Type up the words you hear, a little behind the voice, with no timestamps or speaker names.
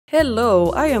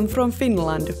Hello, I am from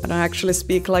Finland. I don't actually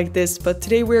speak like this, but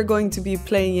today we're going to be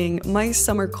playing My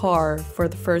Summer Car for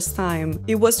the first time.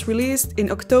 It was released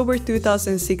in October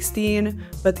 2016,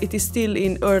 but it is still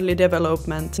in early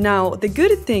development. Now, the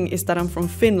good thing is that I'm from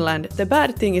Finland. The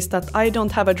bad thing is that I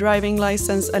don't have a driving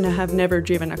license and I have never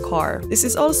driven a car. This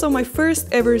is also my first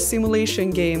ever simulation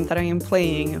game that I am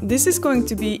playing. This is going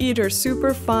to be either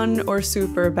super fun or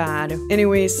super bad.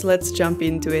 Anyways, let's jump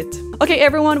into it. Okay,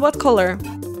 everyone, what color?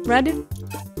 Red?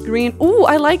 Green? Ooh,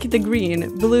 I like the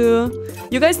green. Blue.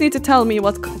 You guys need to tell me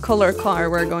what color car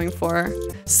we're going for.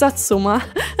 Satsuma.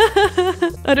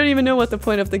 I don't even know what the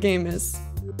point of the game is.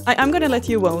 I'm gonna let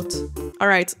you vote.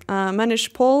 Alright,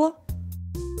 manage poll.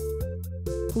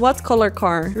 What color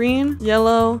car? Green,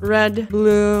 yellow, red,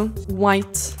 blue,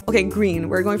 white. Okay, green.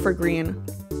 We're going for green.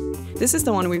 This is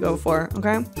the one we go for,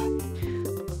 okay?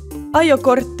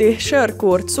 Ajokortti,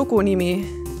 körkort, sukunimi.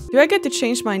 Do I get to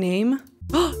change my name?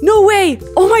 No way!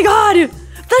 Oh my god!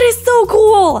 That is so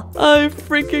cool! I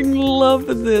freaking love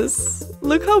this.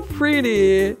 Look how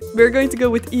pretty. We're going to go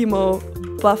with emo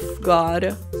buff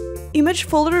god. Image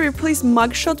folder replace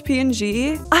mugshot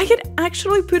PNG. I can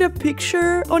actually put a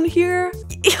picture on here.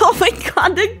 Oh my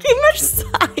god, the image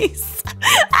size!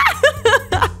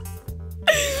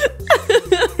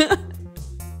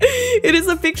 It is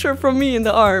a picture from me in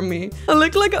the army. I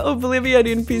look like an Oblivion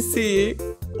NPC.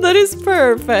 That is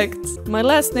perfect. My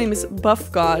last name is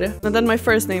Buff God, and then my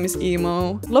first name is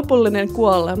Emo. Lopullinen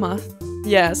kuolema.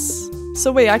 Yes.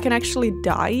 So wait, I can actually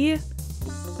die?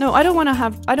 No, I don't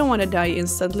want to die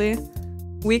instantly.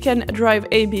 We can drive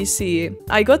ABC.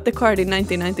 I got the card in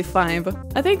 1995.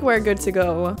 I think we're good to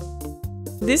go.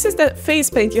 This is the face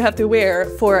paint you have to wear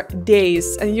for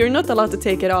days, and you're not allowed to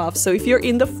take it off. So if you're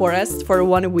in the forest for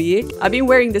 1 week, I've been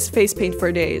wearing this face paint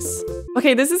for days.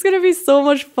 Okay, this is gonna be so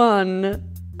much fun.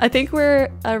 I think we're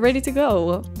ready to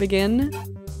go. Begin.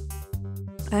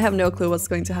 I have no clue what's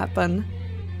going to happen.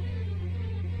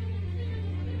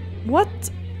 What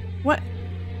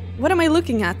am I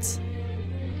looking at?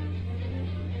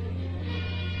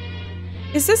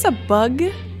 Is this a bug?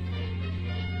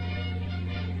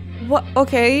 What?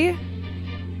 Okay.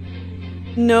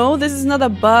 No, this is not a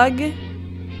bug.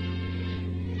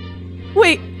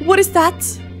 Wait, what is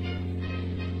that?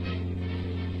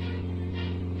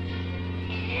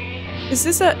 Is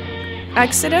this a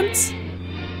accident?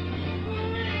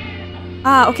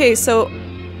 Ah, okay, so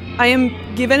I am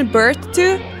given birth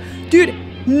to? Dude,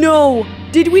 no!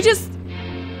 Did we just...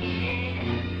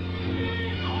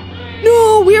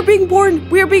 No, we are being born!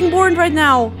 We are being born right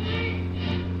now!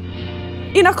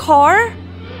 In a car?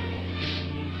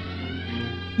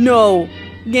 No.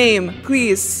 Game,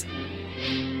 please.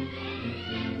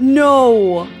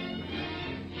 No.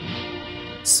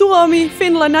 Suomi,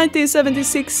 Finland,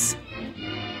 1976.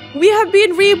 We have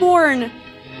been reborn!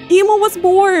 Emo was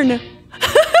born!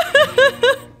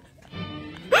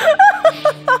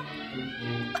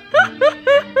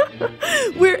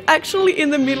 We're actually in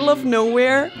the middle of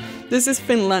nowhere. This is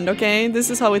Finland, okay? This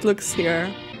is how it looks here.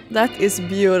 That is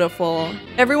beautiful.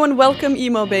 Everyone welcome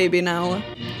Emo baby now.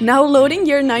 Now loading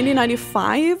year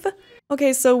 1995?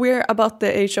 Okay, so we're about the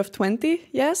age of 20,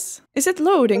 yes? Is it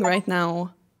loading right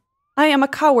now? I am a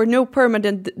coward, no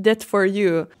permanent death for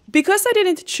you. Because I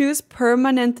didn't choose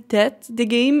permanent death, the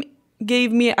game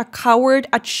gave me a coward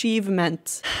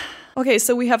achievement. Okay,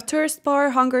 so we have thirst bar,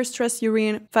 hunger, stress,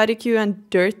 urine, fatigue, and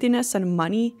dirtiness, and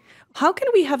money. How can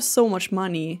we have so much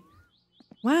money?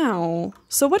 Wow.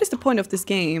 So what is the point of this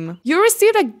game? You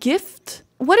received a gift?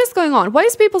 What is going on? Why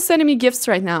is people sending me gifts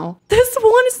right now? This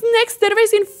one is next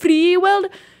service in free world.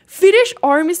 Finnish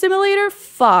army simulator?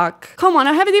 Fuck. Come on,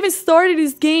 I haven't even started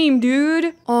this game,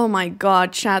 dude. Oh my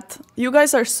god, chat. You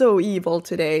guys are so evil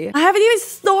today. I haven't even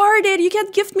started. You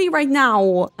can't gift me right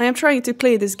now. I am trying to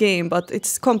play this game, but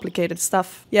it's complicated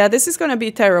stuff. Yeah, this is gonna be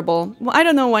terrible. Well, I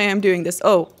don't know why I'm doing this.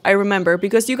 Oh, I remember.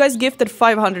 Because you guys gifted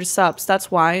 500 subs.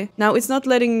 That's why. Now, it's not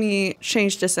letting me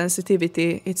change the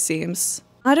sensitivity, it seems.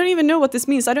 I don't even know what this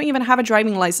means. I don't even have a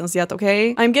driving license yet,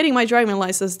 okay? I'm getting my driving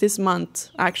license this month,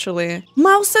 actually.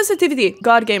 Mouse sensitivity!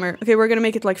 God gamer. Okay, we're gonna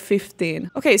make it like 15.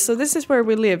 Okay, so this is where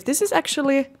we live. This is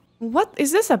actually... What?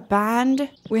 Is this a band?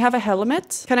 We have a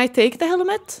helmet. Can I take the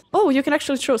helmet? Oh, you can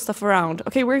actually throw stuff around.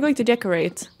 Okay, we're going to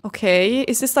decorate. Okay,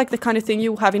 is this like the kind of thing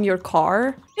you have in your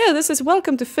car? Yeah, this is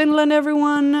welcome to Finland,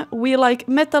 everyone. We like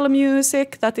metal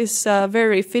music. That is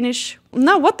very Finnish.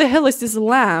 Now, what the hell is this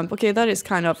lamp? Okay, that is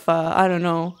kind of, I don't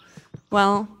know.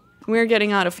 Well, we're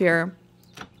getting out of here.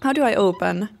 How do I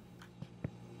open?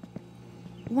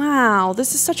 Wow,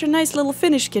 this is such a nice little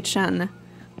Finnish kitchen.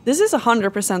 This is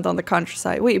 100% on the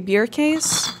countryside. Wait, beer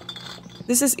case?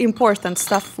 This is important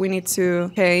stuff we need to...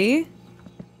 Okay.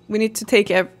 We need to take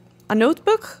a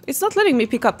notebook? It's not letting me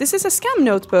pick up. This is a scam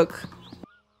notebook.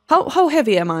 How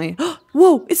heavy am I?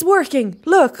 Whoa, it's working!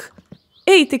 Look!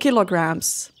 80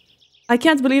 kilograms. I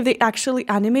can't believe they actually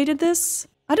animated this.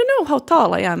 I don't know how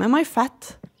tall I am. Am I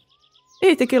fat?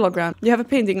 80 kilograms. You have a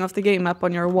painting of the game map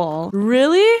on your wall.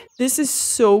 Really? This is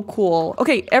so cool.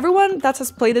 Okay, everyone that has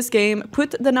played this game,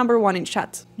 put the number 1 in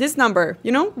chat. This number,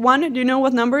 you know, 1, do you know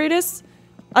what number it is?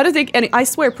 I don't think any, I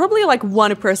swear, probably like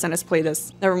 1 person has played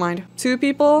this. Never mind. 2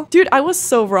 people? Dude, I was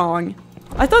so wrong.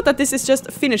 I thought that this is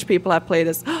just Finnish people that play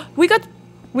this. We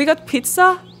got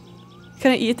pizza.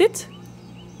 Can I eat it?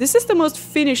 This is the most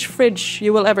Finnish fridge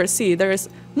you will ever see. There is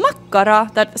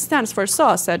makkara, that stands for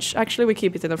sausage. Actually, we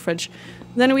keep it in the fridge.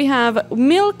 Then we have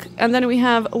milk, and then we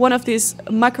have one of these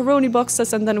macaroni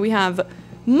boxes, and then we have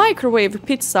microwave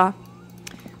pizza.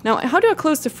 Now, how do I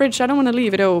close the fridge? I don't want to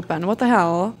leave it open. What the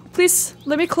hell? Please,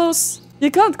 let me close.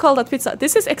 You can't call that pizza.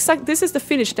 This is the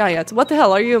Finnish diet. What the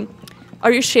hell?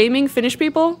 Are you shaming Finnish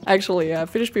people? Actually, yeah,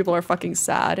 Finnish people are fucking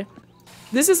sad.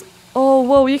 This is... Oh,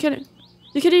 whoa, you can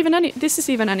even... This is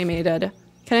even animated.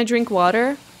 Can I drink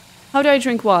water? How do I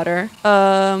drink water?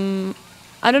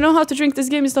 I don't know how to drink. This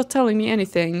game is not telling me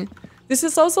anything. This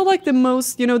is also like the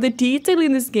most, you know, the detail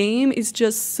in this game is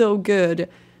just so good.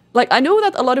 Like, I know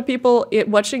that a lot of people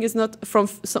watching is not from,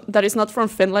 that is not from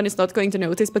Finland is not going to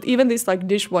notice, but even this like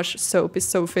dishwash soap is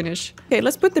so Finnish. Okay,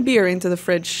 let's put the beer into the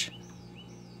fridge.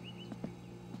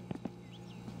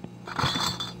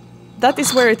 That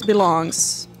is where it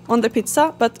belongs. On the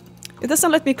pizza, but it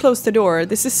doesn't let me close the door.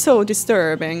 This is so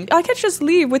disturbing. I can't just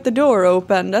leave with the door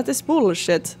open. That is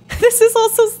bullshit. This is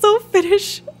also so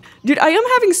Finnish. Dude, I am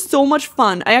having so much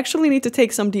fun. I actually need to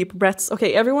take some deep breaths.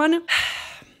 Okay, everyone.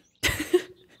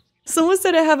 Someone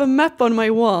said I have a map on my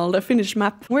wall, a Finnish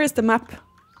map. Where is the map?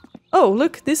 Oh,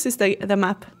 look, this is the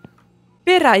map.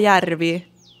 Peräjärvi.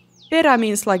 Perä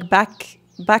means like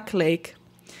back lake.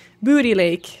 Booty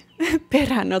lake.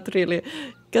 Perä, not really.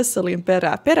 Kesselin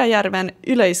perä. Peräjärven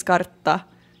yleiskartta.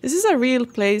 This is a real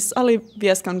place.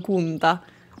 Alivieskan kunta.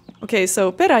 Okay,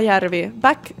 so Peräjärvi.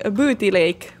 Back Booty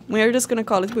Lake. We're just gonna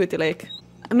call it Booty Lake.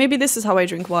 Maybe this is how I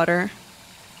drink water.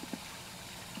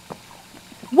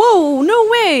 Whoa, no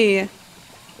way!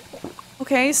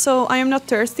 Okay, so I am not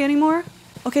thirsty anymore.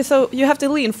 Okay, so you have to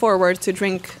lean forward to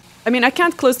drink. I mean, I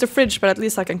can't close the fridge, but at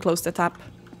least I can close the tap.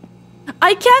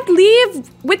 I can't leave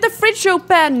with the fridge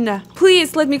open!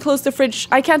 Please let me close the fridge.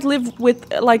 I can't live with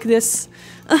like this.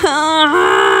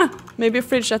 Maybe a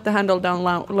fridge at the handle down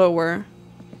lower.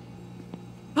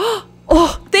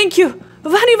 Oh, thank you!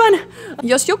 Vanivan!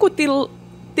 Jos joku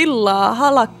tillaa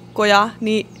halakkoja,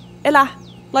 niin elä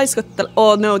laiskottele.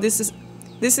 Oh no, this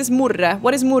is murre.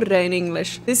 What is murre in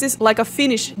English? This is like a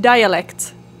Finnish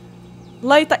dialect.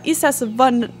 Laita isäs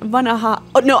vanha...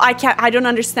 Oh no, I don't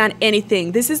understand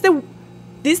anything.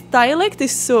 This dialect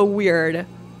is so weird.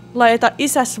 Laita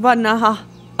isäs vanha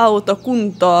auto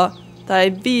kuntoon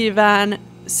tai viivään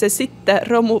se sitten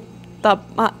romuttaa.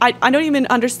 I don't even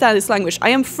understand this language.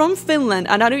 I am from Finland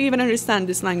and I don't even understand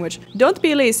this language. Don't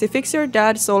be lazy. Fix your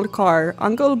dad's old car.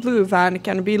 Uncle Blue van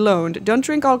can be loaned. Don't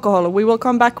drink alcohol. We will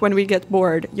come back when we get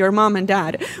bored. Your mom and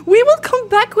dad. We will come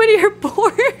back when you're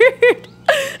bored.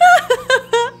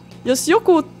 Jos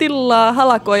joku tillaa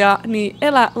halakoja, niin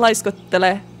elä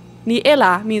laiskottele. Niin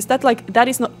elä means that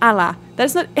is not älä. That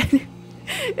is not...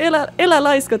 elä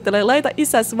laiskottele. Laita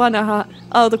isäs vanha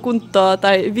auto kuntoon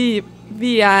tai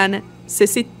viään se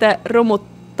sitten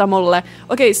romuttamolle.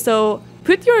 Okay, so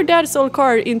put your dad's old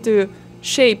car into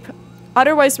shape.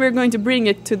 Otherwise we're going to bring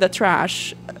it to the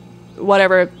trash.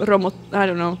 Whatever, I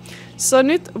don't know. So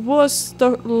nyt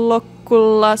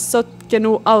vuostolokulla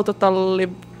sotkenu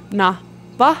autotallina.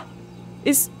 Va?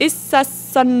 Isä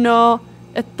sanoo,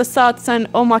 että saat sen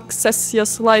omakses,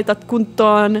 jos laitat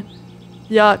kuntoon.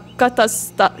 Ja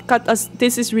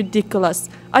this is ridiculous.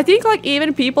 I think like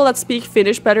even people that speak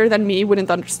Finnish better than me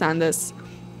wouldn't understand this.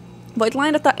 Voit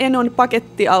lainata Enon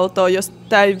pakettiautoa, jos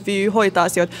täytyy hoitaa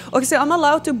asioita. Okay, so I'm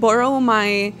allowed to borrow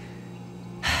my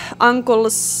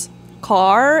uncle's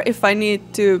car if I need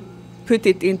to put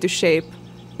it into shape.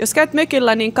 Jos käyt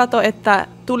mökillä, niin kato, että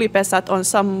tulipesät on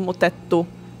sammutettu.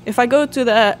 If I go to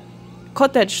the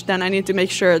cottage, then I need to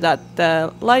make sure that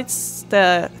the lights,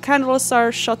 the candles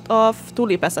are shut off.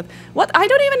 Tulipesät. What? I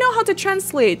don't even know how to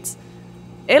translate.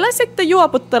 Elä sitten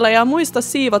juoputtele ja muista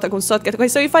siivota, kun sotket. Okay,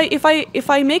 so if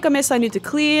I make a mess, I need to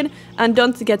clean and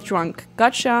don't get drunk.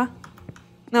 Gotcha.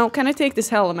 Now, can I take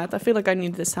this helmet? I feel like I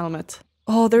need this helmet.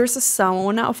 Oh, there's a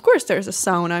sauna. Of course there's a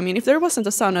sauna. I mean, if there wasn't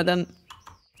a sauna, then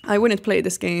I wouldn't play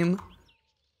this game.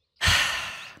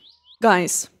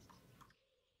 Guys.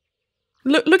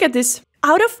 Look at this.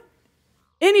 Out of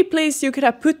any place you could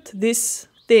have put this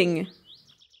thing,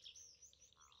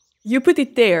 you put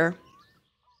it there.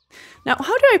 Now,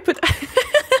 how do I put... I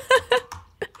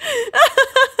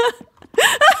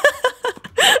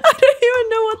don't even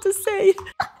know what to say.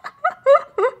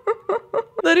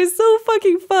 That is so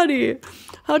fucking funny.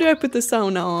 How do I put the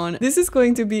sauna on? This is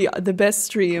going to be the best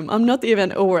stream. I'm not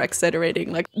even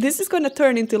over-exaggerating. Like, this is gonna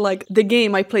turn into like the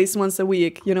game I play once a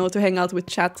week, you know, to hang out with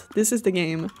chat. This is the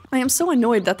game. I am so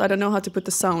annoyed that I don't know how to put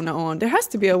the sauna on. There has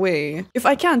to be a way. If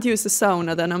I can't use the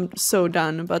sauna, then I'm so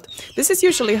done. But this is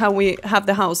usually how we have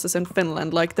the houses in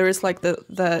Finland. Like, there is like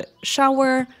the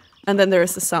shower, and then there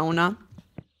is the sauna.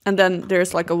 And then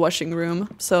there's like a washing room.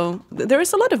 So there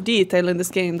is a lot of detail in this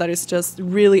game that is just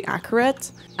really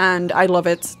accurate. And I love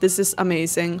it. This is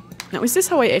amazing. Now, is this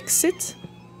how I exit?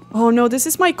 Oh no, this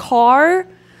is my car.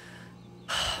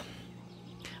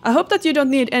 I hope that you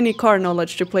don't need any car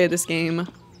knowledge to play this game.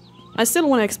 I still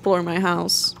want to explore my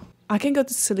house. I can go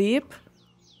to sleep?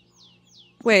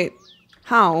 Wait,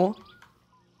 how?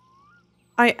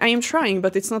 I am trying,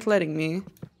 but it's not letting me.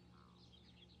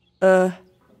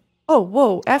 Oh,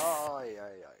 whoa, F.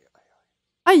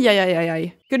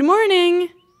 Ay. Good morning.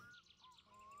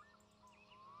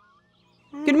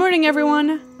 Good morning,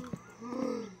 everyone.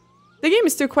 The game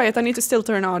is too quiet. I need to still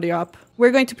turn audio up.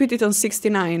 We're going to put it on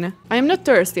 69. I am not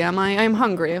thirsty, am I? I am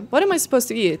hungry. What am I supposed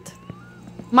to eat?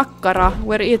 Makkara.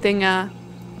 We're eating a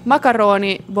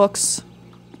macaroni box.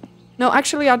 No,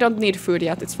 actually, I don't need food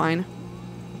yet. It's fine.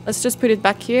 Let's just put it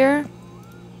back here.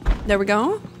 There we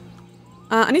go.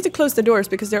 I need to close the doors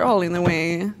because they're all in the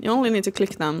way. You only need to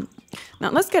click them. Now,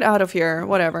 let's get out of here.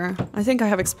 Whatever. I think I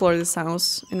have explored this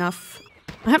house enough.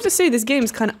 I have to say, this game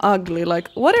is kind of ugly. Like,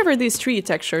 whatever these tree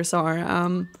textures are.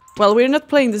 Well, we're not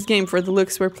playing this game for the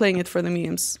looks. We're playing it for the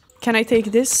memes. Can I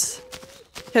take this?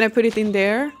 Can I put it in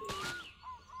there?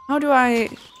 How do I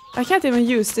can't even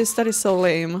use this. That is so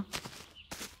lame.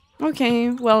 Okay,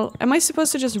 well, am I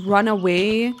supposed to just run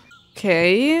away?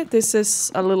 Okay, this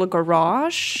is a little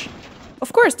garage.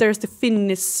 Of course, there's the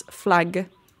Finnish flag.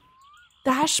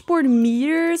 Dashboard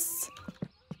meters?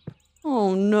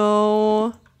 Oh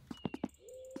no.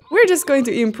 We're just going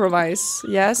to improvise,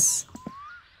 yes?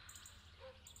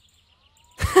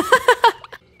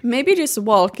 Maybe just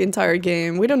walk entire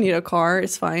game. We don't need a car,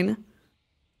 it's fine.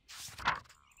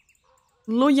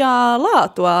 Lujaa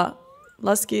laatua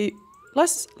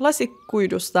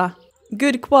lasikuidusta.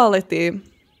 Good quality.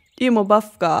 Emo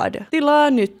buff god.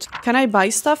 Tilaa nyt. Can I buy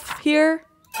stuff here?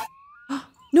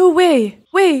 No way!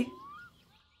 Wait!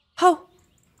 How?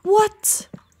 What?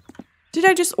 Did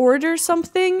I just order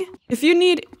something? If you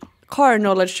need car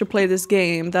knowledge to play this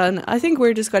game, then I think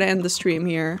we're just gonna end the stream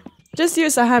here. Just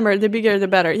use a hammer, the bigger the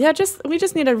better. Yeah, we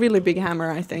just need a really big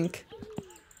hammer, I think.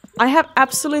 I have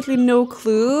absolutely no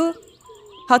clue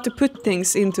how to put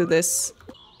things into this.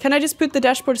 Can I just put the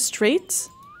dashboard straight?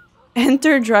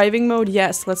 Enter driving mode?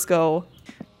 Yes, let's go.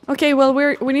 Okay, well,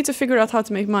 we need to figure out how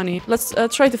to make money. Let's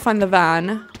try to find the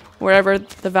van, wherever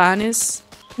the van is.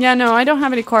 Yeah, no, I don't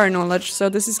have any car knowledge, so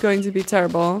this is going to be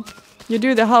terrible. You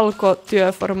do the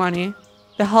halkotyö for money.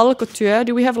 The halkotyö?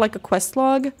 Do we have like a quest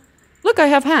log? Look, I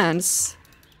have hands.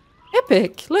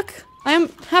 Epic, look. I am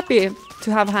happy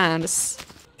to have hands.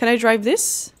 Can I drive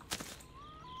this?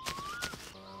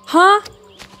 Huh?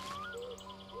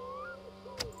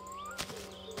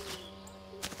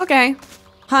 Okay.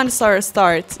 Hands are a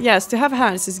start. Yes, to have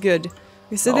hands is good.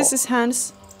 Okay, so this is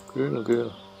hands.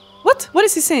 Kyllä. What? What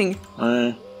is he saying?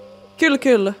 Ei.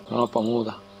 Kyllä. Sanoppa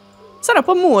muuta.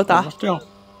 Sanoppa muuta. Annosti joo.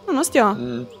 Annosti joo.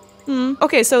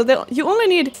 Okay, so you only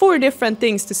need 4 different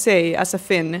things to say as a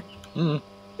Finn.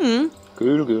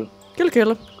 Kyllä.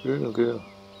 Kyllä.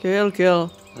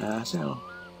 Ja se on.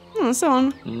 Se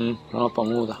on. Sanoppa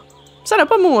muuta.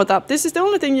 Sanoppa muuta. This is the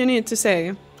only thing you need to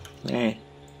say. Ei.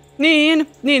 Niin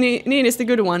is the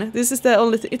good one. This is the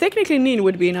only thing. Technically, niin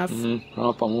would be enough.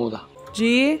 Sanoppa muuta.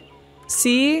 G,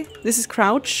 C, this is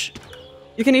crouch.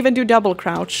 You can even do double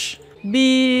crouch.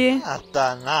 B.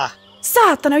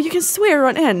 Saatana, you can swear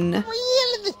on N.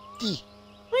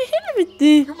 Voi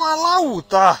helvetti.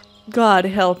 Jumalauta! God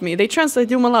help me. They translate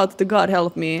jumalauta to God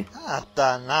help me.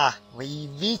 Saatana, voi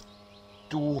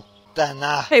vittu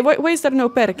tänä. Hey, why is there no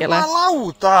perkele?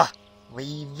 Jumalauta!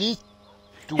 Voi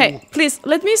vittu. Hey, please,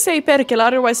 let me say perkele,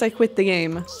 otherwise I quit the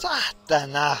game.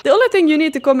 Saatana. The only thing you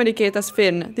need to communicate as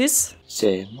Finn, this.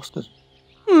 Semmosta.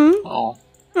 Oh.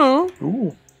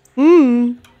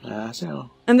 Ja se on.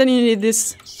 And then you need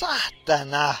this.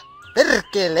 Saatana.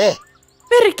 Perkele.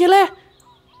 Perkele!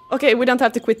 Okay, we don't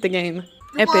have to quit the game.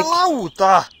 Epic.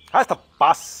 Jumalauta! Haista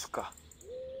paska.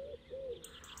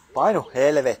 Painu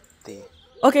helvettiin.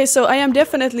 Okay, so I am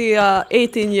definitely a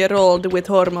 18-year-old with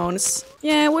hormones.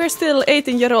 Yeah, we're still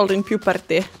 18-year-old in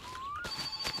puberty.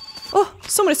 Oh,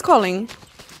 somebody's calling.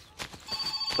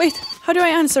 Wait, how do I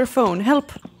answer phone?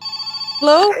 Help.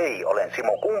 Hello? Hei, olen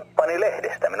Simo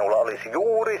Kumppanilehdestä. Minulla olisi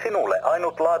juuri sinulle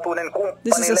ainutlaatuinen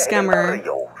This is a scammer.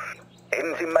 tarjous.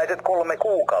 Ensimmäiset 3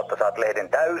 kuukautta saat lehden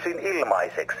täysin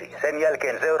ilmaiseksi. Sen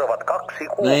jälkeen seuraavat 2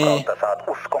 kuukautta saat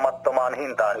uskomattomaan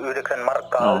hintaan 9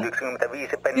 markkaa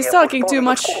 95 penniä. He's talking too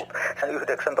much. Sen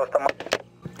 19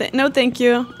 No, thank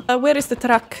you. Where is the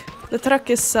truck? The truck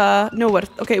is nowhere.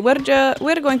 Okay,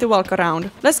 we're going to walk around.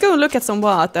 Let's go and look at some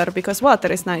water, because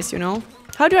water is nice, you know.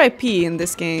 How do I pee in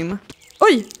this game?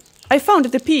 Oi! I found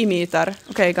the pee meter.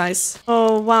 Okay, guys.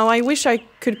 Oh, wow, I wish I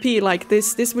could pee like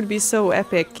this. This would be so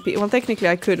epic. Well, technically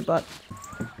I could, but...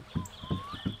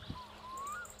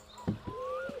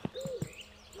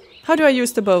 How do I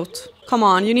use the boat? Come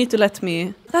on, you need to let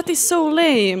me. That is so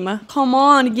lame. Come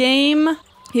on, game.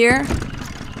 Here.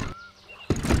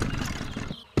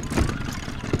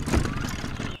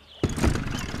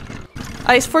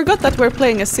 I forgot that we're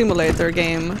playing a simulator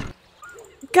game.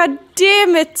 God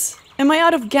damn it! Am I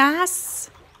out of gas?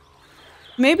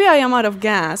 Maybe I am out of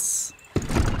gas.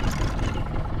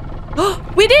 Oh,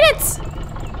 we did it!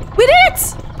 We did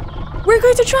it! We're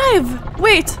going to drive!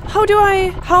 Wait,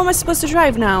 how am I supposed to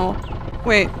drive now?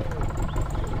 Wait.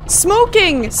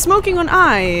 Smoking! Smoking on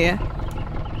I.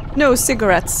 No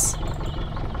cigarettes.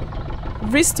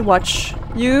 Wristwatch.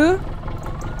 You?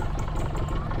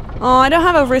 Oh, I don't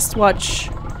have a wristwatch.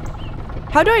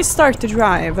 How do I start to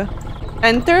drive?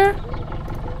 Enter?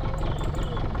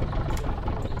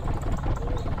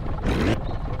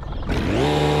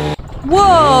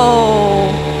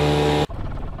 Whoa!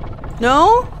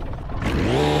 No?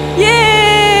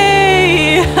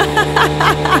 Yay!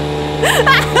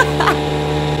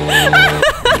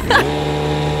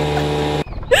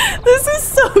 This is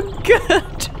so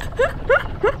good!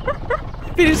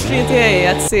 Finnish GTA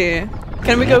at sea.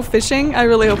 Can we go fishing? I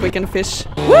really hope we can fish.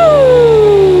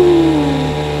 Woo!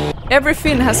 Every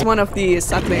Finn has one of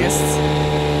these, at least.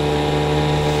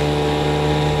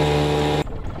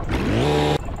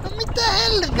 Mitä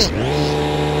helvettiä?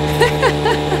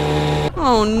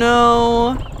 Oh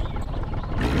no.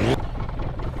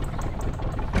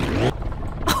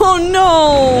 Oh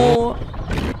no!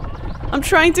 I'm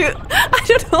trying to... I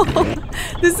don't know.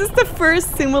 This is the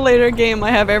first simulator game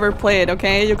I have ever played,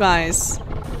 okay, you guys?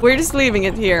 We're just leaving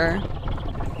it here.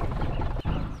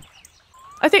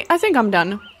 I think I'm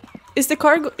done. Is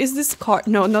this car...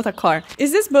 No, not a car.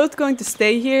 Is this boat going to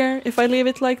stay here if I leave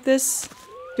it like this?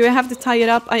 Do I have to tie it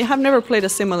up? I have never played a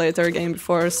simulator game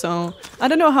before, so... I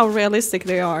don't know how realistic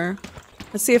they are.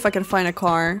 Let's see if I can find a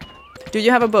car. Do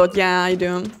you have a boat? Yeah, I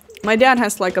do. My dad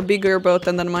has like a bigger boat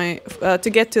than my... to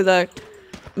get to the...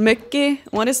 Mökki.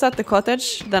 What is that? The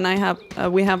cottage? Then I have...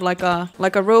 we have like a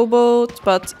rowboat,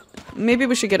 but... Maybe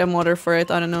we should get a motor for it,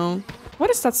 I don't know. What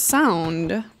is that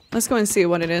sound? Let's go and see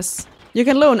what it is. You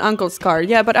can loan Uncle's car.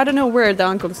 Yeah, but I don't know where the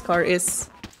Uncle's car is.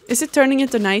 Is it turning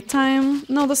into nighttime?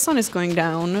 No, the sun is going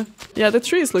down. Yeah, the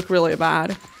trees look really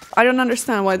bad. I don't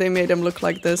understand why they made them look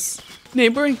like this.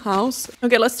 Neighboring house?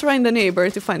 Okay, let's try in the neighbor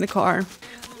to find the car.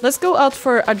 Let's go out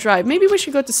for a drive. Maybe we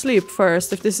should go to sleep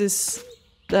first if this is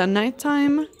the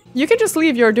nighttime. You can just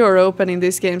leave your door open in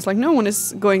these games, like no one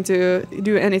is going to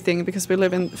do anything because we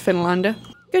live in Finland.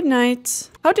 Good night.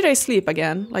 How did I sleep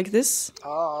again? Like this?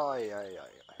 Ai.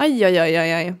 Ay, ay, ay,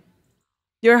 ay, ay.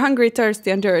 You're hungry,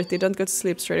 thirsty, and dirty. Don't go to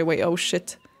sleep straight away. Oh,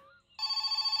 shit.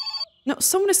 No,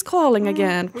 someone is calling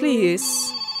again.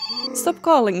 Please. Stop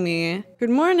calling me.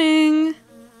 Good morning.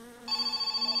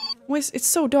 Wait, it's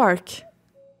so dark.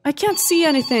 I can't see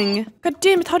anything. God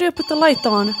damn it, how do I put the light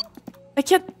on? I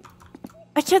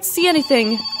can't see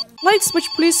anything. Light switch,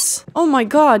 please. Oh my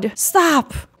god.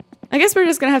 Stop. I guess we're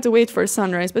just gonna have to wait for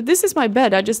sunrise, but this is my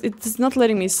bed. It's not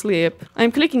letting me sleep.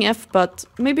 I'm clicking F, but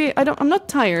maybe I'm not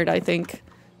tired, I think.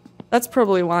 That's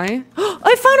probably why.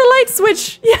 I found a light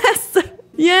switch! Yes!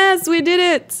 Yes, we did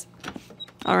it!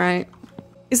 Alright.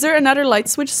 Is there another light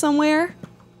switch somewhere?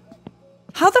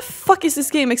 How the fuck is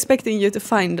this game expecting you to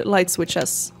find light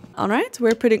switches? Alright,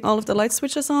 we're putting all of the light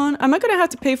switches on. Am I gonna have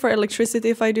to pay for electricity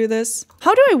if I do this?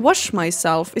 How do I wash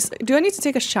myself? Do I need to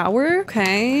take a shower?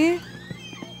 Okay.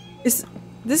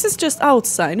 This is just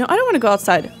outside. No, I don't want to go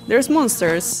outside. There's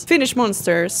monsters. Finnish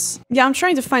monsters. Yeah, I'm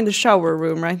trying to find the shower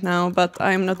room right now, but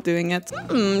I'm not doing it.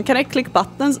 Can I click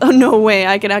buttons? Oh, no way.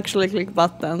 I can actually click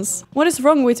buttons. What is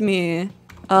wrong with me?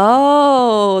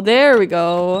 Oh, there we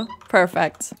go.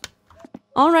 Perfect.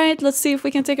 All right, let's see if we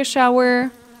can take a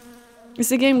shower. Is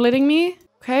the game letting me?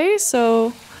 Okay,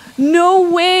 so...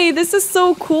 No way! This is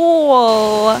so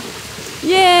cool!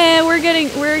 Yeah, we're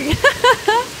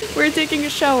we're taking a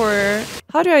shower.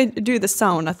 How do I do the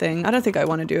sauna thing? I don't think I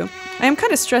want to do. I am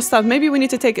kind of stressed out. Maybe we need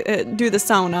to do the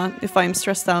sauna if I'm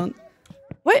stressed out.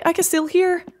 Wait, I can still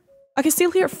hear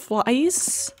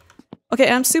flies. Okay,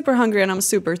 I'm super hungry and I'm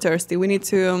super thirsty. We need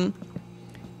to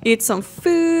eat some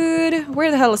food. Where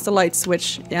the hell is the light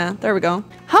switch? Yeah, there we go.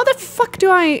 How the fuck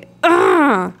do I...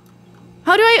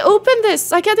 How do I open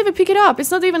this? I can't even pick it up.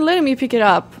 It's not even letting me pick it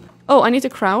up. Oh, I need to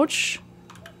crouch.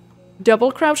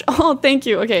 Double crouch. Oh, thank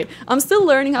you. Okay, I'm still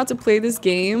learning how to play this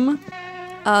game.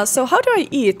 So how do I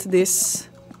eat this?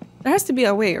 There has to be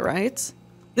a way, right?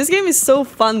 This game is so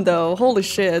fun though. Holy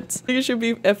shit. I think it should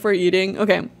be F for eating.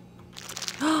 Okay.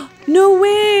 No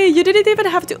way! You didn't even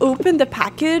have to open the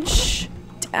package?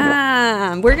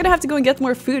 Damn. We're gonna have to go and get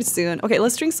more food soon. Okay,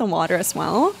 let's drink some water as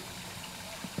well.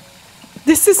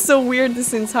 This is so weird,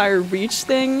 this entire reach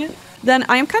thing. Then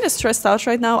I am kind of stressed out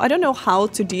right now. I don't know how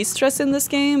to de-stress in this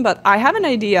game, but I have an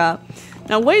idea.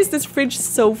 Now, why is this fridge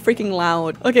so freaking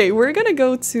loud? Okay, we're gonna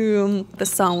go to the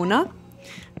sauna.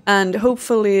 And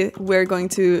hopefully we're going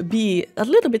to be a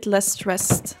little bit less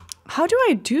stressed. How do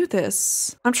I do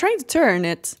this? I'm trying to turn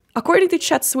it. According to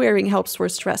chat, swearing helps for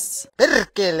stress.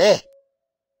 Perkele!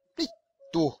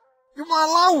 Vittu!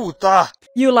 Jumalauta!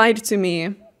 You lied to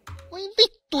me. Voi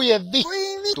vittujen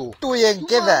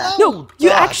kevää. No,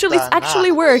 it's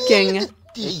actually working.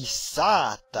 Ei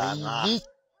saatana.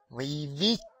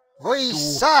 Voi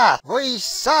saat.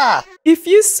 If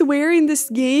you swear in this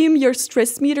game, your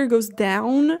stress meter goes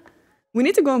down. We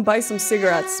need to go and buy some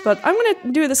cigarettes, but I'm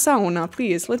gonna do the sauna,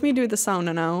 please. Let me do the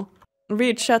sauna now.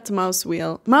 Read chat mouse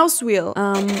wheel. Mouse wheel.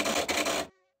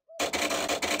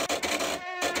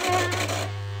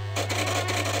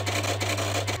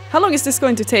 How long is this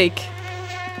going to take?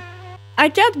 I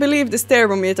can't believe this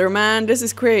thermometer, man. This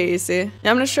is crazy.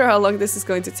 I'm not sure how long this is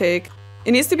going to take.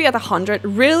 It needs to be at 100.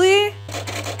 Really?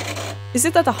 Is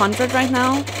it at 100 right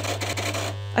now?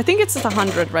 I think it's at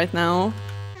 100 right now.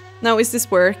 Now, is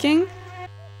this working?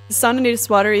 The sauna needs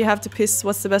water, you have to piss.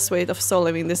 What's the best way of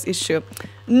solving this issue?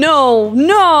 No!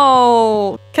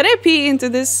 No! Can I pee into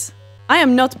this? I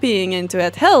am not peeing into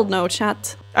it. Hell no,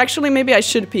 chat. Actually, maybe I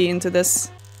should pee into this.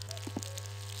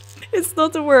 It's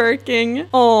not working.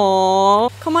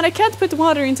 Aww. Come on, I can't put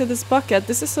water into this bucket.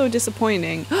 This is so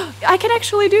disappointing. I can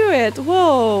actually do it.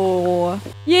 Whoa.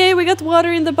 Yay, we got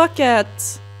water in the bucket.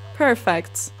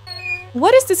 Perfect.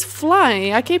 What is this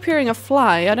fly? I keep hearing a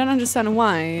fly. I don't understand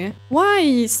why.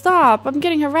 Why? Stop. I'm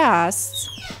getting harassed.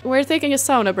 We're taking a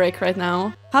sauna break right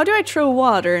now. How do I throw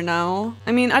water now?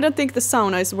 I mean, I don't think the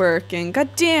sauna is working. God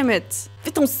damn it.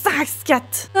 I'm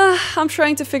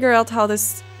trying to figure out how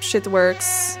this shit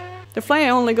works. The fly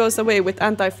only goes away with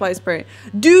anti-fly spray.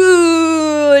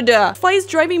 Dude! Fly is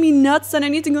driving me nuts and I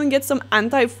need to go and get some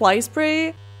anti-fly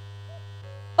spray.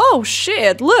 Oh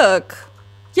shit, look!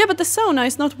 Yeah, but the sauna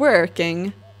is not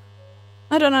working.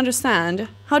 I don't understand.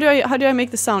 How do I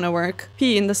make the sauna work?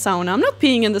 Pee in the sauna. I'm not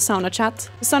peeing in the sauna, chat.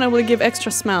 The sauna will give extra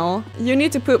smell. You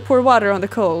need to pour water on the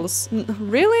coals.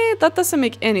 Really? That doesn't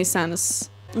make any sense.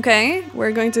 Okay,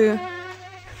 we're going to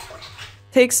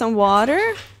take some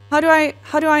water. How do I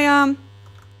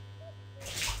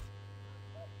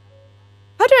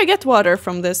get water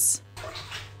from this?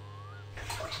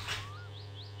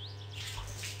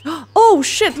 Oh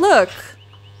shit, look!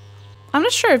 I'm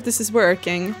not sure if this is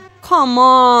working. Come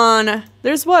on!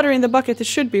 There's water in the bucket, it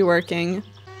should be working.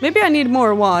 Maybe I need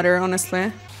more water,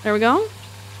 honestly. There we go.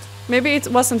 Maybe it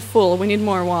wasn't full, we need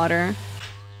more water.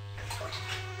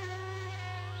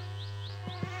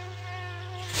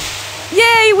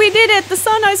 Yay, we did it! The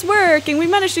sauna is working! We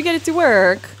managed to get it to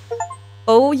work!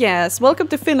 Oh yes, welcome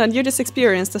to Finland, you just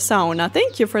experienced the sauna.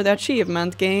 Thank you for the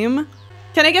achievement, game.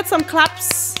 Can I get some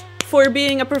claps for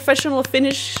being a professional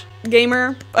Finnish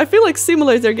gamer? I feel like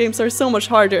simulator games are so much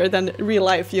harder than real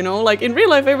life, you know? Like, in real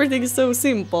life, everything is so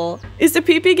simple. Is the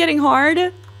pee-pee getting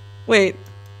hard? Wait.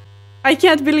 I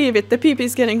can't believe it, the pee-pee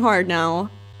is getting hard now.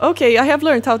 Okay, I have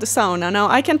learned how to sauna. Now,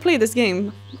 I can play this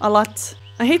game a lot.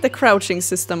 I hate the crouching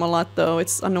system a lot, though.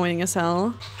 It's annoying as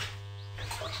hell.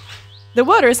 The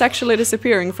water is actually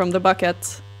disappearing from the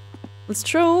bucket. Let's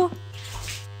throw.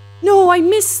 No, I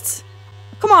missed!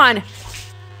 Come on!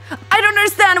 I don't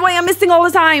understand why I'm missing all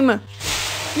the time!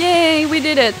 Yay, we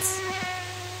did it!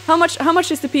 How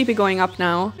much is the pee-pee going up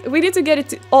now? We need to get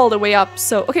it all the way up,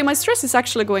 so... Okay, my stress is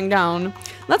actually going down.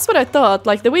 That's what I thought,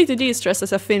 like, the way to de-stress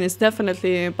as a Finn is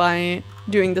definitely by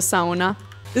doing the sauna.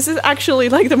 This is actually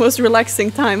like the most relaxing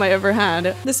time I ever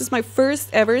had. This is my first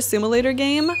ever simulator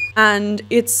game and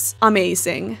it's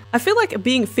amazing. I feel like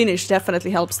being Finnish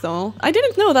definitely helps though. I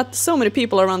didn't know that so many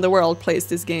people around the world plays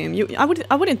this game. I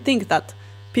wouldn't think that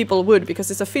people would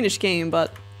because it's a Finnish game,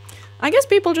 but I guess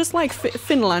people just like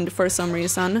Finland for some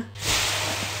reason.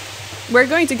 We're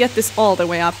going to get this all the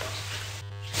way up.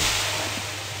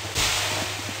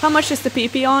 How much is the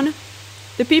PP on?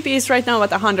 The PP is right now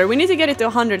at 100. We need to get it to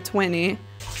 120.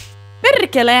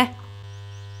 Perkele!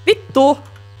 Vittu!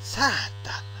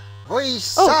 Saatana. Voi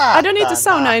Oh, saatana. I don't need the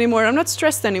sauna anymore. I'm not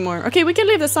stressed anymore. Okay, we can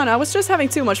leave the sauna. I was just having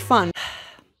too much fun.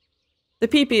 The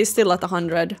PP is still at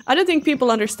 100. I don't think people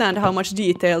understand how much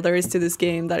detail there is to this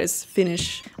game that is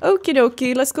Finnish. Okie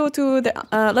dokie, let's go to the...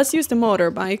 let's use the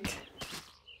motorbike.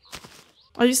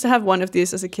 I used to have one of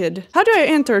these as a kid. How do I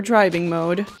enter driving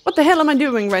mode? What the hell am I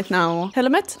doing right now?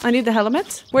 Helmet? I need the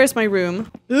helmet. Where's my room?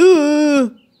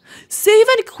 Ooh. Save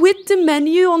and quit the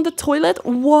menu on the toilet?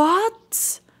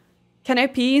 What? Can I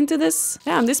pee into this?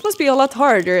 Damn, this must be a lot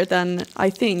harder than I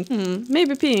think.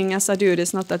 Maybe peeing as a dude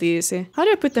is not that easy. How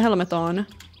do I put the helmet on?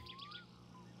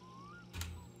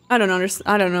 I don't understand.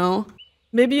 I don't know.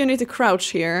 Maybe you need to crouch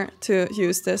here to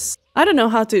use this. I don't know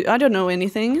how to... I don't know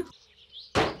anything.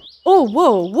 Oh,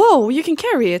 whoa, whoa, you can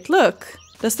carry it, look.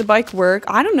 Does the bike work?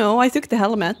 I don't know, I took the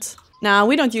helmet. Nah,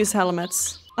 we don't use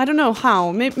helmets. I don't know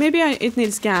how. Maybe it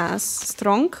needs gas.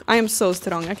 Strong? I am so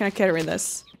strong, I cannot carry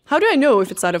this. How do I know if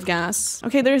it's out of gas?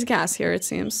 Okay, there's gas here, it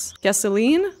seems.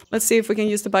 Gasoline? Let's see if we can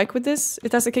use the bike with this.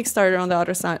 It has a Kickstarter on the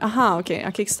other side. Aha, okay,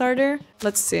 a Kickstarter.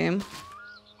 Let's see.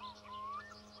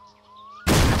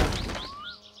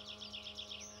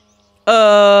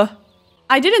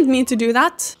 I didn't mean to do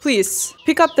that. Please,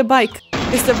 pick up the bike.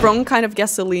 It's the wrong kind of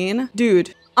gasoline.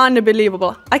 Dude,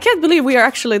 unbelievable. I can't believe we are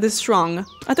actually this strong.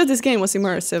 I thought this game was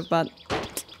immersive, but...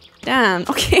 Damn,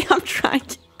 okay, I'm trying.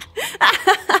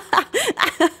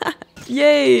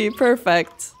 Yay,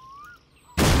 perfect.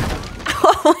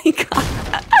 Oh my god.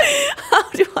 How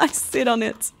do I sit on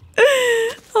it?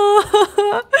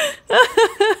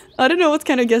 I don't know what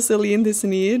kind of gasoline this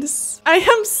needs. I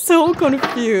am so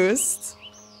confused.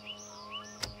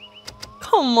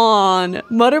 Come on.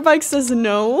 Motorbike says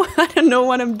no. I don't know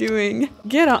what I'm doing.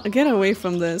 Get away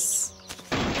from this.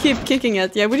 Keep kicking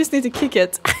it. Yeah, we just need to kick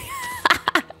it.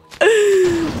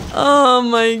 Oh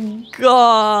my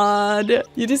god.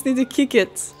 You just need to kick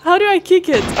it. How do I kick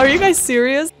it? Are you guys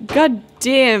serious? God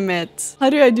damn it. How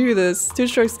do I do this? 2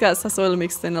 strokes gas has oil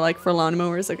mixed in, like for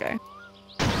lawnmowers. Okay.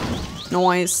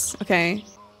 Noise. Okay.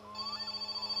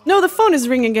 No, the phone is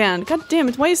ringing again. God damn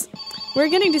it. Why is... We're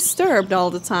getting disturbed all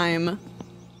the time.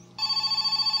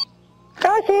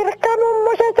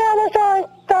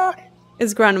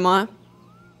 It's grandma.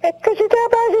 Etkö sitä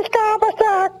pääsis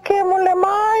kaupasta hakkeen mulle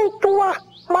maitoa,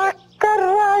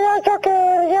 makkaraa ja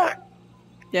sokeria?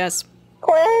 Yes.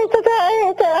 Kun ei tätä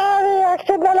ehtä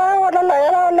ääniäksennä lauannolla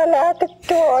elolla lähte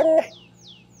tuonne.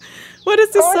 What does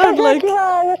this sound like?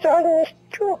 Kivaa, jos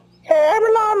onnistuu. Ei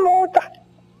mulla muuta.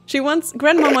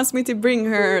 Grandma wants me to bring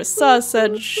her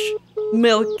sausage,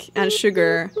 milk and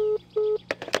sugar.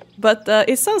 But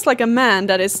it sounds like a man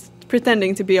that is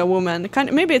pretending to be a woman.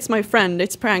 Maybe it's my friend,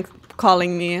 it's prank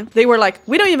calling me. They were like,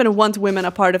 we don't even want women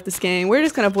a part of this game. We're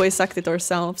just gonna voice act it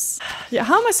ourselves. Yeah,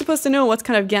 how am I supposed to know what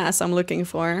kind of gas I'm looking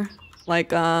for? Like,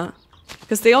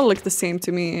 because they all look the same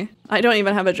to me. I don't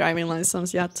even have a driving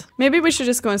license yet. Maybe we should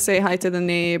just go and say hi to the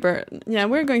neighbor. Yeah,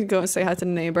 we're going to go and say hi to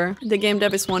the neighbor. The game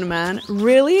dev is one man.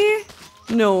 Really?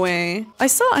 No way. I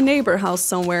saw a neighbor house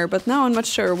somewhere, but now I'm not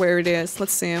sure where it is.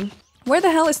 Let's see. Where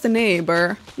the hell is the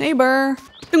neighbor? Neighbor.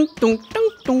 Dunk, dunk,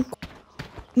 dunk, dunk.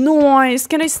 Nice.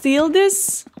 Can I steal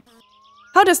this?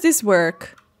 How does this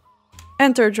work?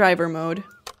 Enter driver mode.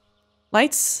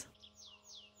 Lights?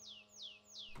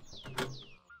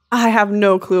 I have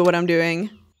no clue what I'm doing.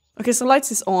 Okay, so lights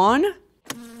is on.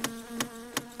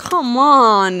 Come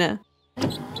on.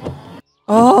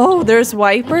 Oh, there's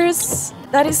wipers?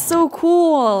 That is so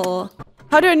cool.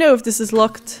 How do I know if this is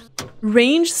locked?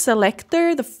 Range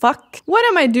selector? The fuck? What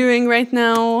am I doing right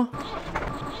now?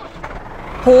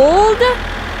 Hold?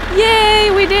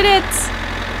 Yay, we did it!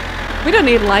 We don't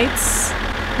need lights.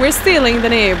 We're stealing the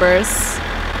neighbors.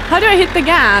 How do I hit the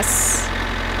gas?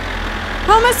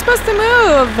 How am I supposed to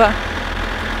move?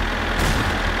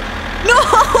 No!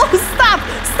 Stop!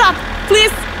 Stop!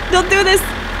 Please! Don't do this!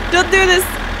 Don't do this!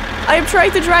 I am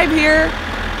trying to drive here.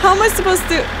 How am I supposed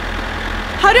to...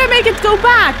 How do I make it go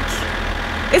back?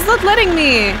 It's not letting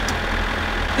me.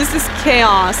 This is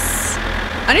chaos.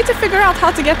 I need to figure out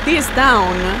how to get these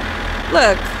down.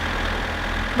 Look.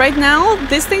 Right now,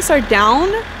 these things are down,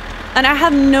 and I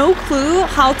have no clue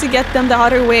how to get them the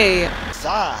other way.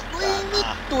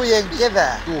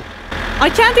 I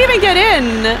can't even get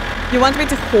in. You want me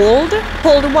to hold?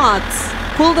 Hold what?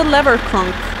 Pull the lever,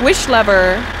 Crunk. Which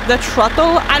lever? The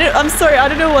throttle? I'm sorry, I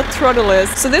don't know what throttle is.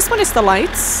 So this one is the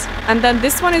lights. And then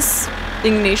this one is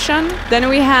ignition. Then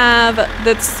we have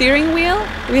the steering wheel.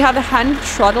 We have the hand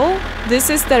throttle. This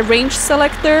is the range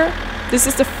selector. This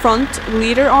is the front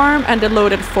leader arm and the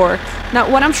loaded fork. Now,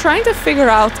 what I'm trying to figure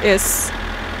out is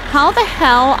how the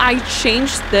hell I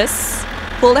changed this.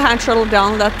 Pull the hand throttle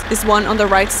down. That is one on the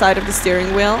right side of the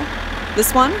steering wheel.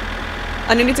 This one.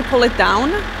 And I need to pull it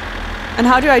down. And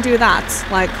how do I do that?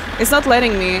 Like, it's not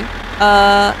letting me.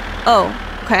 Oh,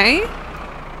 okay.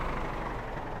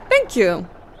 Thank you.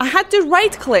 I had to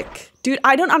right click. Dude,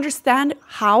 I don't understand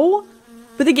how,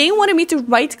 but the game wanted me to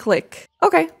right click.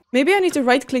 Okay, maybe I need to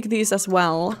right click these as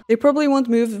well. They probably won't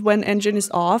move when engine is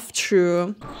off.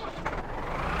 True.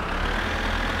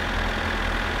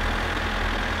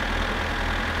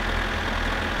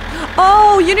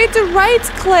 Oh, you need to right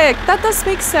click. That does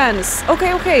make sense.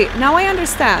 Okay, okay. Now I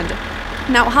understand.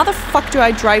 Now, how the fuck do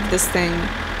I drive this thing?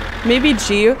 Maybe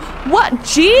G? What?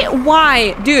 G?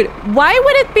 Why? Dude, why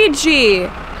would it be G?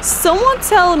 Someone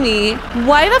tell me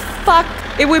why the fuck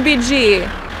it would be G.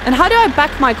 And how do I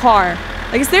back my car?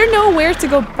 Like, is there nowhere to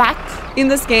go back in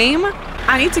this game?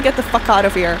 I need to get the fuck out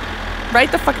of here.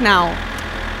 Right the fuck now.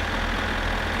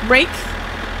 Brake.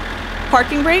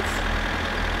 Parking brake.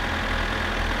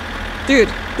 Dude,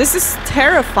 this is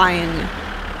terrifying.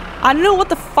 I don't know what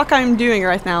the fuck I'm doing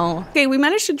right now. Okay, we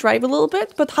managed to drive a little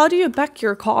bit, but how do you back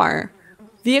your car?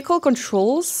 Vehicle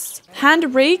controls,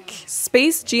 handbrake,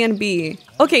 space, G and B.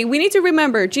 Okay, we need to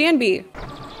remember G and B.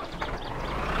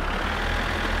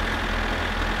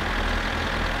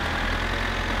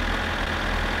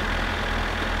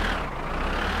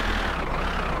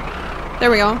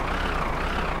 There we go.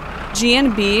 G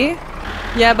and B.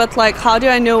 Yeah, but like, how do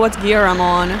I know what gear I'm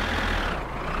on?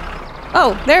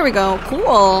 Oh, there we go.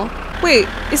 Cool. Wait,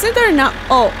 isn't there not?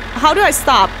 Oh, how do I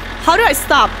stop? How do I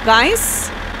stop, guys?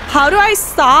 How do I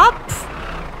stop?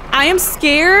 I am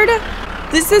scared.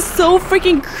 This is so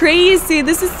freaking crazy.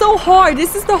 This is so hard.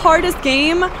 This is the hardest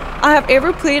game I have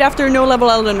ever played after no level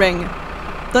Elden Ring.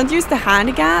 Don't use the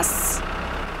hand gas.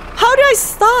 How do I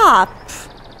stop?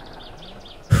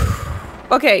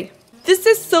 Okay, this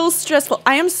is so stressful.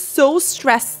 I am so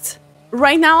stressed.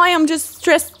 Right now, I am just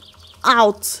stressed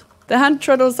out. The hand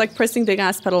throttle is like pressing the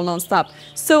gas pedal non-stop.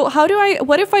 So how do I,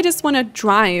 what if I just want to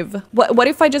drive? What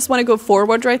if I just want to go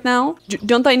forward right now?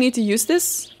 Don't I need to use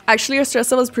this? Actually, your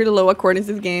stress level is pretty low according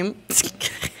to the game.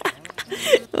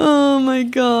 Oh my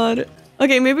god.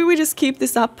 Okay, maybe we just keep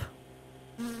this up.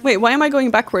 Wait, why am I going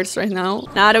backwards right now?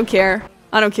 Nah, I don't care.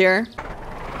 I don't care.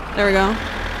 There we go.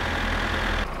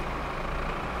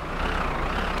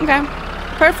 Okay,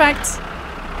 perfect.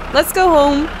 Let's go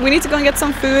home. We need to go and get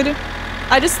some food.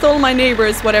 I just stole my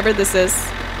neighbor's, whatever this is.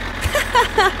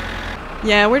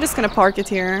 Yeah, we're just gonna park it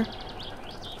here.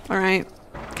 Alright.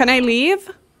 Can I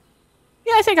leave?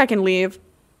 Yeah, I think I can leave.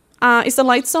 Is the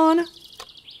lights on?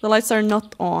 The lights are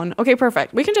not on. Okay,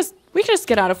 perfect. We can just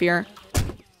get out of here.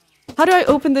 How do I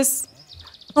open this?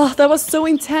 Oh, that was so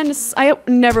intense. I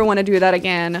never want to do that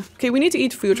again. Okay, we need to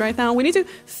eat food right now. We need to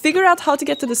figure out how to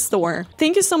get to the store.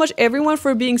 Thank you so much, everyone,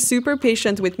 for being super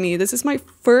patient with me. This is my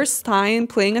first time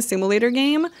playing a simulator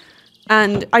game.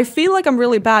 And I feel like I'm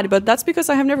really bad, but that's because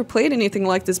I have never played anything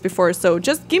like this before. So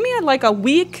just give me like a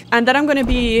week, and then I'm going to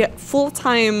be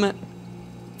full-time...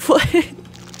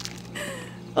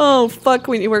 Oh, fuck,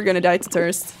 we're going to die to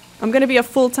thirst. I'm going to be a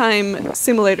full-time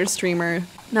simulator streamer.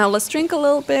 Now let's drink a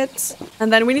little bit, and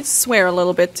then we need to swear a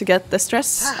little bit to get the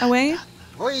stress away.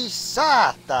 Voi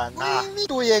saatana,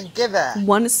 vittujen kevät.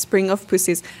 One spring of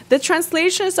pussies. The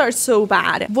translations are so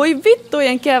bad. Voi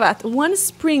vittujen kevät. One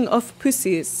spring of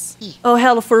pussies. Oh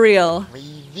hell, for real.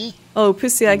 Oh,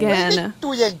 pussy again.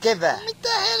 Vittujen kevät. Mitä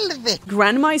helvet?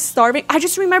 Grandma is starving. I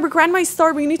just remember Grandma is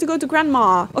starving. We need to go to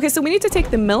Grandma. Okay, so we need to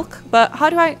take the milk, but how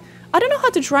do I don't know how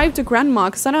to drive to Grandma,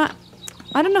 because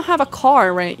I don't have a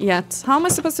car right yet. How am I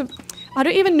supposed to... I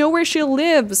don't even know where she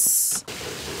lives.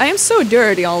 I am so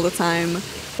dirty all the time.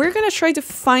 We're gonna try to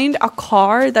find a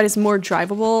car that is more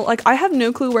drivable. Like, I have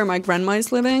no clue where my grandma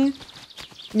is living.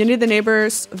 You need the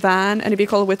neighbor's van, and a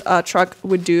vehicle with a truck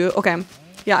would do. Okay.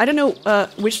 Yeah, I don't know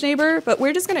which neighbor, but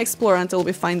we're just gonna explore until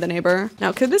we find the neighbor.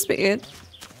 Now, could this be it?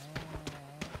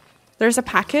 There's a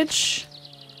package.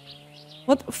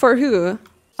 What? For who?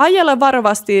 Ajella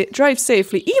varovasti, drive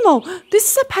safely. Emo,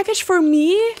 this is a package for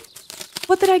me?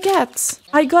 What did I get?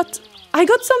 I got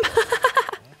some...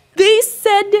 They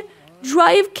said,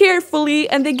 drive carefully,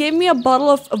 and they gave me a bottle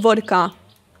of vodka.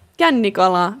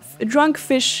 Kannikala, drunk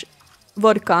fish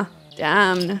vodka.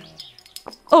 Damn.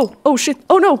 Oh shit.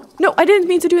 Oh no, I didn't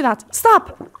mean to do that.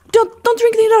 Stop. Don't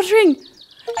drink the entire thing.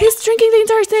 He's drinking the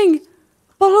entire thing.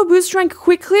 Bottle of booze drank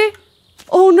quickly.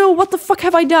 Oh no, what the fuck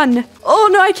have I done? Oh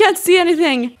no, I can't see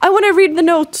anything. I want to read the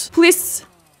note, please.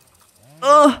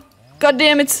 Oh, god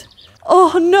damn it.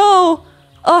 Oh no.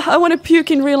 Oh, I want to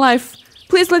puke in real life.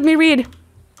 Please let me read.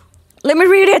 Let me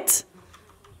read it.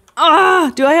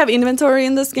 Ah, do I have inventory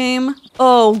in this game?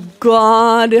 Oh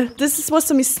god, this was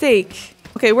a mistake.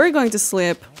 Okay, we're going to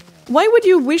sleep. Why would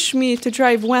you wish me to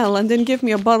drive well and then give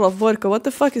me a bottle of vodka? What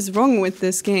the fuck is wrong with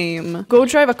this game? Go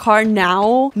drive a car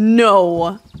now?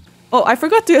 No. Oh, I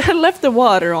forgot to I left the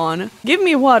water on. Give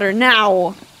me water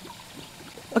now.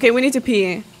 Okay, we need to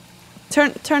pee.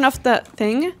 Turn off that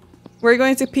thing. We're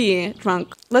going to pee,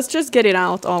 drunk. Let's just get it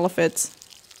out, all of it.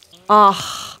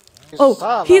 Ah.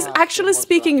 Oh, he's actually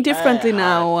speaking differently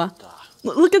now.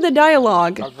 Look at the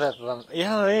dialogue.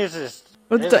 Ihan iisisti.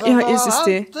 Ihan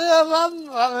iisisti.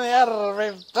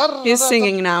 He's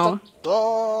singing now.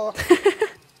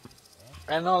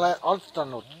 En ole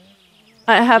ottanut.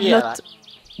 I have not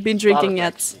been drinking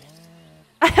yet.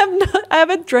 I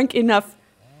haven't drank enough.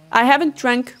 I haven't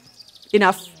drank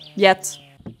enough yet.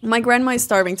 My grandma is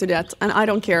starving to death and I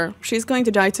don't care. She's going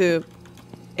to die to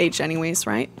age anyways,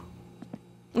 right?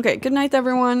 Okay, good night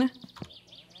everyone.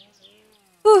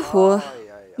 Ooh.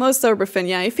 Most sober Finn,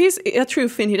 yeah. If he's a true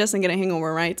Finn, he doesn't get a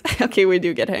hangover, right? Okay, we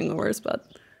do get hangovers, but...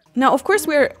 Now, of course,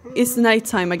 it's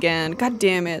nighttime again. God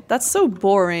damn it. That's so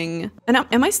boring. And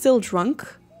am I still drunk?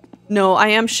 No, I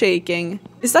am shaking.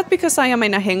 Is that because I am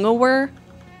in a hangover?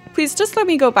 Please, just let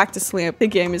me go back to sleep. The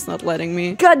game is not letting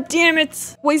me. God damn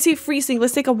it! Why is he freezing?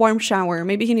 Let's take a warm shower.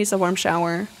 Maybe he needs a warm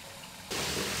shower.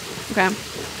 Okay.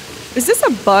 Is this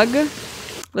a bug?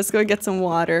 Let's go get some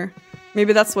water.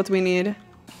 Maybe that's what we need.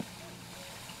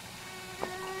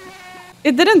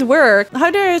 It didn't work.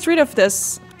 How do I get rid of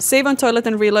this? Save on toilet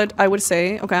and reload, I would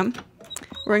say. Okay.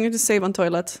 We're going to save on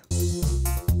toilet.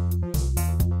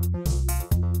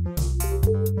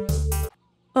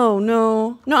 Oh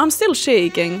no. No, I'm still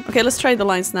shaking. Okay, let's try the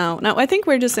lines now. Now, I think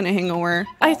we're just in a hangover.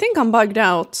 I think I'm bugged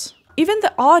out. Even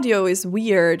the audio is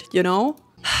weird, you know?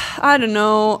 I don't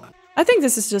know. I think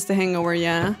this is just a hangover,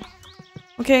 yeah.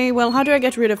 Okay, well, how do I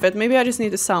get rid of it? Maybe I just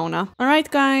need a sauna. Alright,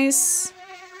 guys.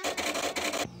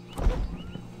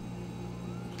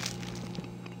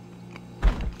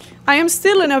 I am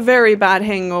still in a very bad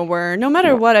hangover, no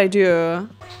matter what I do.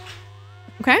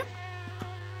 Okay?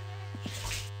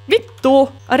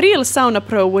 Vittu! A real sauna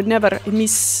pro would never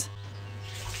miss.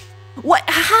 What?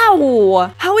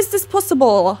 How? How is this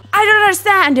possible? I don't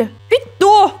understand!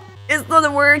 Vittu! It's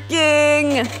not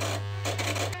working!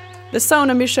 The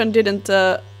sauna mission didn't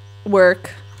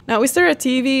work. Now, is there a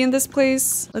TV in this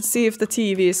place? Let's see if the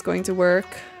TV is going to work.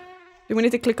 Do we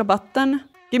need to click a button?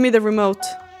 Give me the remote.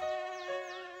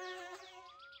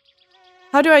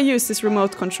 How do I use this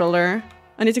remote controller?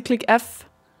 I need to click F.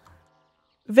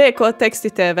 VK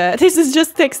text-TV. This is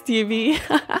just text TV.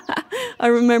 I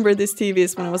remember these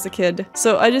TVs when I was a kid.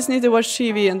 So I just need to watch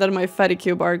TV and then my fatty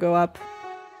cube bar go up.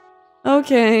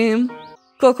 Okay.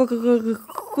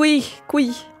 Kui.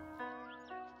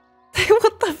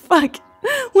 What the fuck?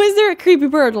 Why is there a creepy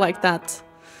bird like that?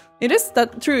 It is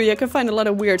that true. You can find a lot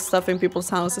of weird stuff in people's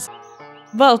houses.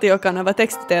 Valtiokanava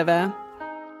text-TV.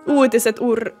 Uutiset,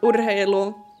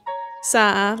 urheilu,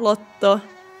 sää, lotto.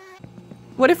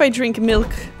 What if I drink milk?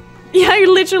 Yeah, I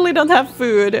literally don't have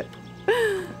food.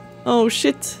 Oh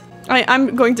shit.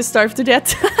 I'm going to starve to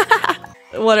death.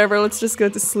 Whatever, let's just go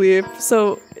to sleep.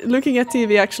 So, looking at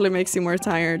TV actually makes you more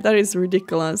tired. That is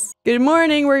ridiculous. Good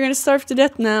morning, we're gonna starve to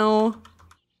death now.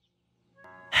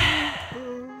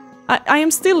 I am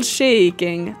still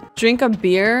shaking. Drink a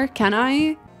beer, can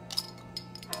I?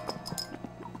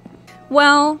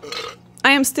 Well,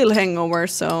 I am still hangover,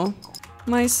 so...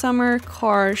 My summer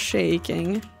car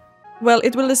shaking. Well,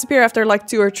 it will disappear after like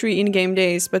 2 or 3 in-game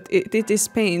days, but it is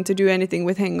pain to do anything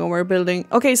with hangover building.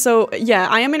 Okay, so yeah,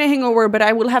 I am in a hangover, but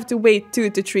I will have to wait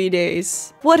 2 to 3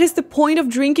 days. What is the point of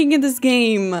drinking in this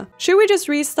game? Should we just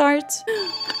restart?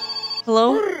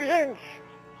 Hello?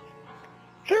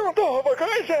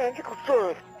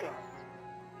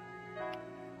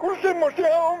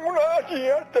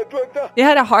 You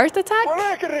had a heart attack?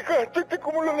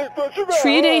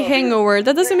 3-day hangover,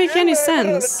 that doesn't make any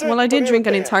sense. Well, I did drink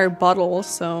an entire bottle,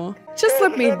 so... Just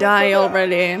let me die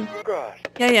already.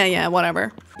 Yeah,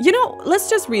 whatever. You know,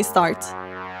 let's just restart.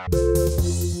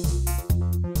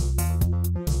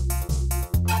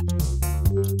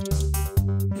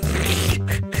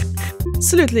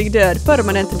 Slutlig död,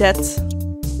 permanent death.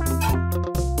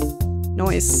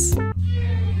 Noise.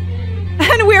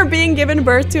 And we are being given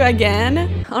birth to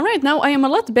again. Alright, now I am a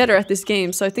lot better at this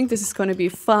game, so I think this is gonna be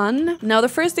fun. Now the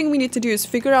first thing we need to do is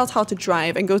figure out how to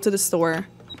drive and go to the store.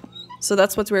 So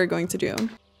that's what we're going to do.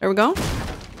 There we go.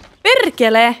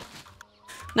 Perkele!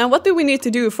 Now, what do we need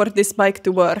to do for this bike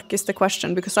to work is the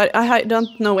question, because I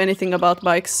don't know anything about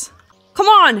bikes. Come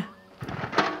on!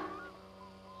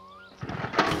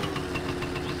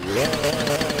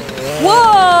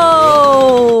 Whoa!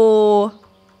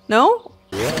 No?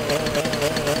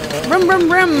 Brum, brum,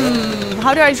 brum.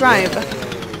 How do I drive?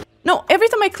 No, every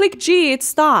time I click G, it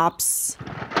stops.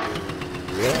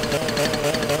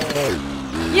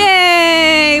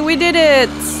 Yay! We did it!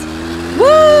 Woo!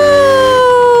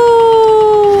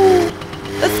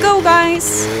 Let's go,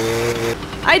 guys!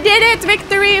 I did it!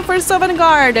 Victory for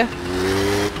Sovngarde!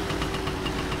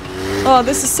 Oh,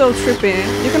 this is so trippy.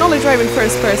 You can only drive in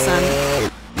first person.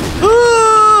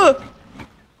 Ooh!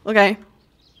 Okay.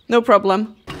 No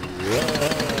problem.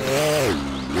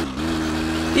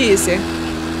 Easy.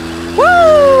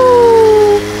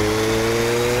 Woo!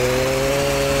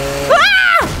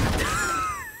 Ah!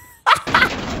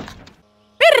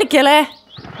 Perkele!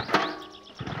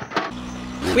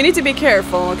 We need to be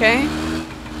careful, okay?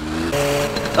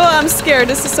 Oh, I'm scared.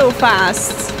 This is so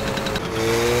fast.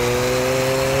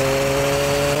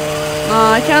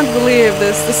 Oh, I can't believe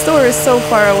this. The store is so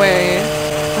far away.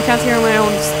 I can't hear my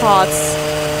own thoughts.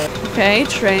 Okay,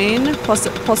 train.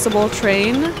 Possible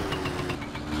train.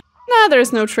 Nah,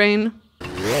 there's no train.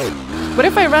 What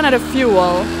if I run out of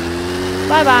fuel?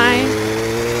 Bye-bye.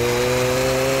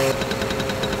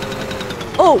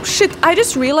 Oh, shit. I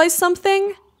just realized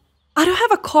something. I don't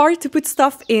have a car to put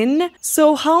stuff in.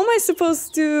 So how am I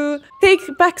supposed to take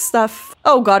back stuff?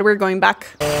 Oh god, we're going back.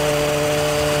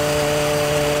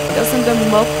 Doesn't the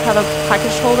mop have a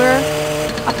package holder?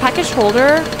 A package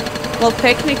holder? Well,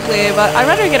 technically, but I'd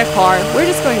rather get a car. We're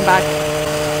just going back.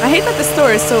 I hate that the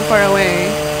store is so far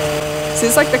away. So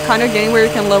it's like the kind of game where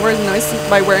you can lower the noise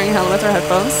by wearing a helmet or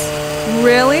headphones.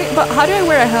 Really? But how do I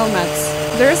wear a helmet?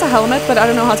 There is a helmet, but I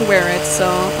don't know how to wear it, so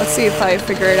let's see if I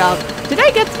figure it out. Did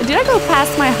I go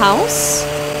past my house?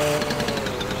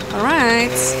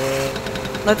 Alright.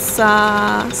 Let's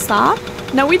stop.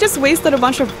 Now we just wasted a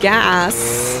bunch of gas.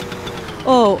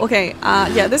 Oh, okay.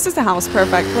 Yeah, this is the house.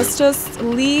 Perfect. Let's just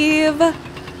leave.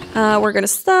 We're gonna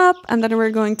stop, and then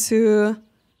we're going to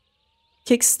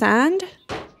kickstand.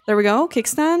 There we go.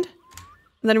 Kickstand.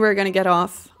 And then we're gonna get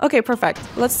off. Okay, perfect.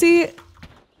 Let's see.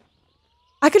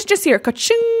 I could just hear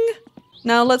ka-ching.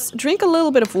 Now let's drink a little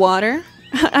bit of water.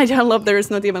 I love there is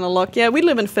not even a lock. Yeah, we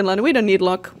live in Finland. We don't need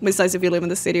lock. Besides if you live in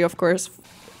the city, of course.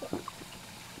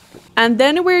 And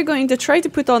then we're going to try to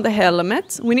put on the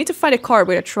helmet. We need to find a car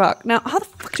with a truck. Now, how the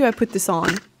fuck do I put this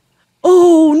on?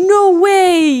 Oh, no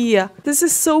way! This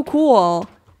is so cool.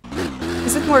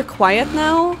 Is it more quiet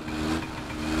now?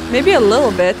 Maybe a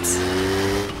little bit.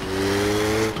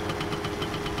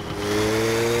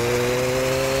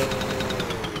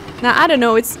 Now, I don't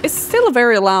know, it's still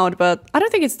very loud, but I don't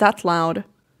think it's that loud.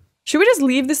 Should we just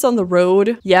leave this on the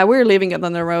road? Yeah, we're leaving it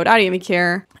on the road. I don't even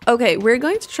care. Okay, we're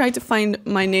going to try to find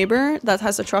my neighbor that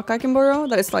has a truck I can borrow.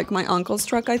 That is like my uncle's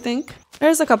truck, I think.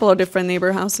 There's a couple of different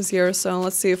neighbor houses here, so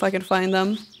let's see if I can find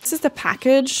them. This is the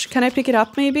package. Can I pick it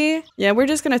up, maybe? Yeah, we're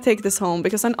just gonna take this home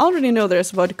because I already know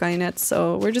there's vodka in it,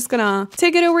 so we're just gonna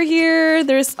take it over here.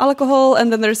 There's alcohol,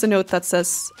 and then there's a note that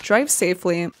says, drive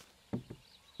safely.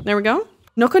 There we go.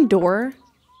 Knock on door.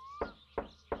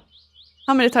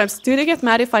 How many times? Do they get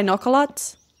mad if I knock a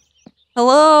lot?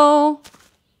 Hello?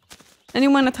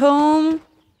 Anyone at home?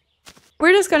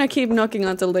 We're just gonna keep knocking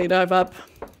until they dive up.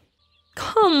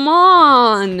 Come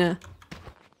on!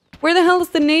 Where the hell is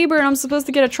the neighbor I'm supposed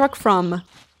to get a truck from?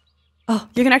 Oh,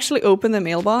 you can actually open the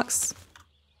mailbox.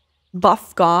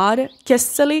 Buff God.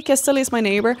 Kesseli. Kesseli is my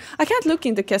neighbor. I can't look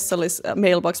into Kesseli's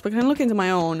mailbox, but I can look into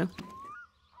my own.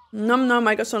 Nom nom,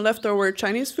 I got some leftover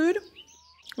Chinese food.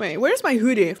 Wait, where's my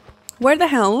hoodie? Where the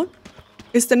hell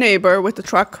is the neighbor with the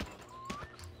truck?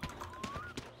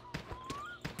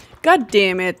 God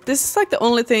damn it. This is like the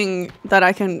only thing that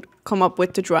I can come up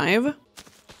with to drive.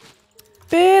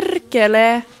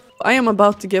 Perkele. I am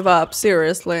about to give up,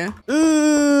 seriously.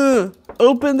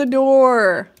 Open the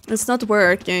door. It's not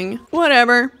working.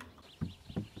 Whatever.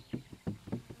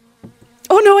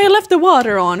 Oh no, I left the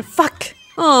water on. Fuck.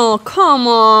 Oh, come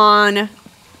on.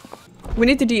 We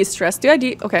need to de-stress.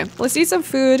 Okay, let's eat some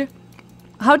food.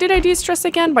 How did I de-stress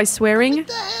again? By swearing?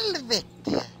 Mitä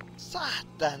helvettiä?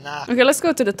 Saatana. Okay, let's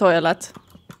go to the toilet.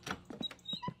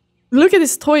 Look at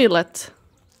this toilet.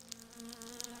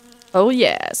 Oh,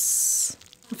 yes.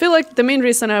 I feel like the main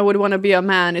reason I would want to be a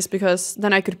man is because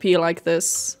then I could pee like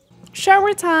this.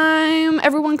 Shower time!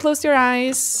 Everyone close your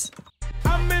eyes.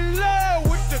 I'm in love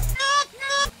with the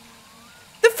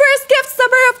first gift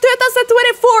summer of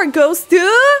 2024 goes to...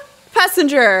 Pass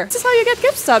passenger. This is how you get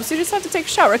gift subs. You just have to take a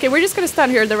shower. Okay, we're just gonna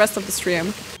stand here the rest of the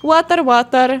stream.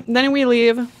 Water. Then we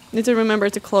leave. Need to remember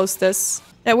to close this.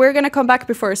 Yeah, we're gonna come back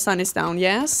before the sun is down,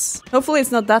 yes? Hopefully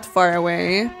it's not that far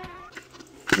away.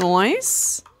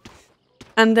 Nice.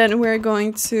 And then we're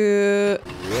going to...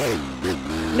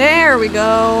 There we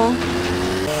go.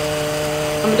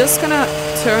 I'm just gonna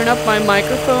turn up my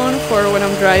microphone for when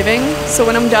I'm driving. So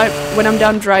when I'm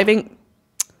done driving...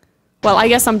 Well, I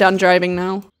guess I'm done driving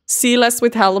now. See less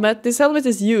with helmet. This helmet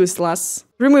is useless.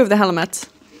 Remove the helmet.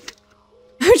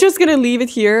 I'm just gonna leave it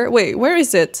here. Wait, where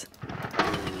is it?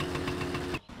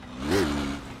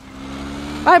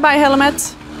 Bye-bye,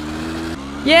 helmet.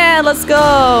 Yeah, let's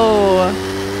go.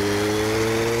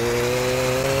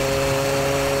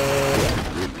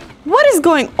 What is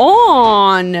going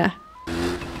on?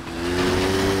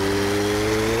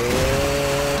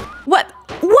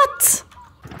 What?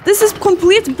 This is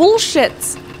complete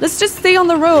bullshit. Let's just stay on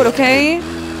the road, okay?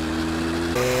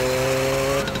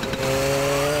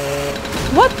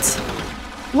 What?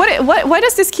 Why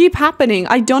does this keep happening?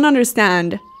 I don't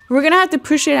understand. We're gonna have to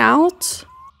push it out.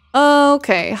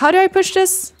 Okay, how do I push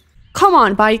this? Come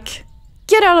on, bike.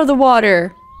 Get out of the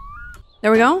water.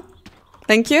 There we go.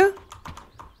 Thank you.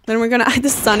 Then we're gonna... The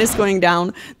sun is going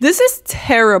down. This is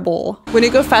terrible. When you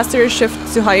go faster, you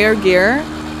shift to higher gear.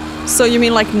 So you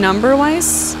mean like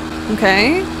number-wise?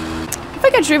 Okay. If I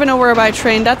get driven over by a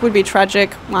train, that would be tragic.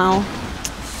 Wow.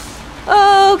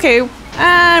 Okay.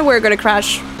 And we're gonna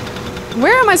crash.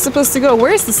 Where am I supposed to go?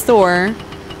 Where is the store?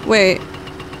 Wait.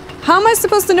 How am I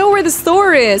supposed to know where the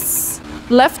store is?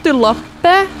 Left to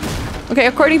Loppe? Okay,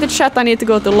 according to chat, I need to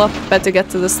go to Loppe to get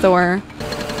to the store.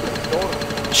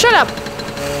 Shut up!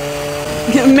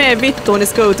 Med vitton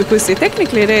is go to pussy.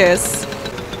 Technically it is.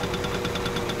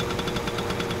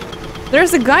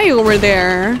 There's a guy over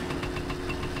there.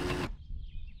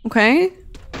 Okay.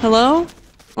 Hello?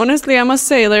 Honestly, I must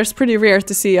say, it's pretty rare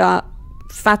to see a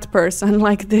fat person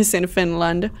like this in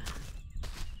Finland.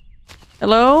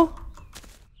 Hello?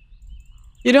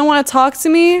 You don't want to talk to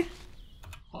me?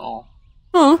 No.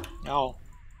 Huh? No.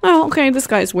 Oh, okay, this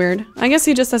guy's weird. I guess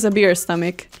he just has a beer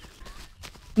stomach.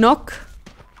 Knock?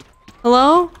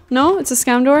 Hello? No? It's a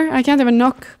scam door? I can't even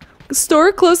knock.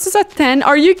 Store closes at 10?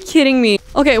 Are you kidding me?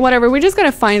 Okay, whatever. We're just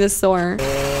gonna find the store.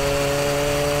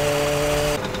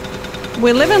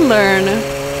 We live and learn.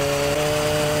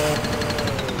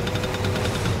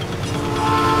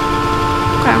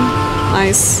 Okay.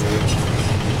 Nice.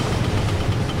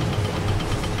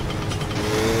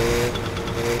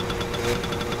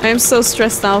 I am so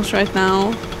stressed out right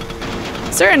now.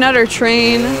 Is there another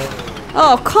train?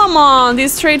 Oh, come on!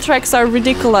 These train tracks are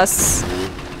ridiculous.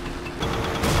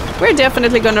 We're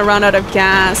definitely gonna run out of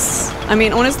gas. I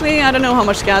mean, honestly, I don't know how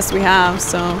much gas we have,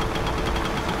 so...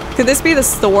 Could this be the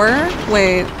store?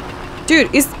 Wait. Dude,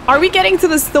 are we getting to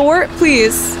the store?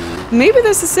 Please. Maybe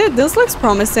this is it. This looks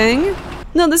promising.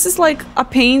 No, this is like a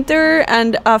painter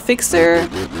and a fixer.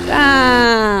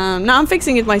 Damn. Now I'm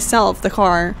fixing it myself, the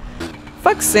car.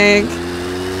 Fuck's sake.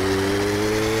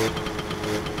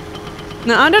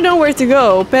 Now I don't know where to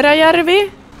go. Peräjärvi?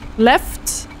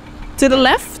 Left? To the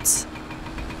left?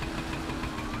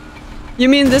 You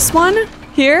mean this one?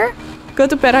 Here? Go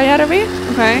to Peräjärvi?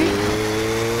 Okay.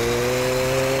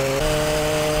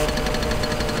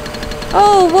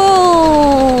 Oh,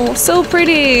 whoa! So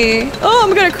pretty! Oh,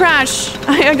 I'm gonna crash!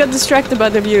 I got distracted by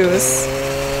the views.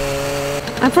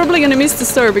 I'm probably gonna miss the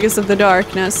store because of the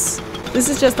darkness. This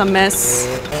is just a mess.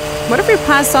 What if we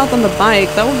pass out on the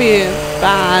bike? That would be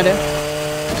bad.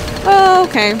 Oh,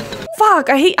 okay. Fuck,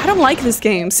 I don't like this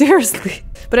game, seriously.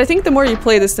 But I think the more you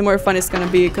play this, the more fun it's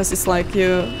gonna be, because it's like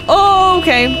you... Oh,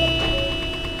 okay.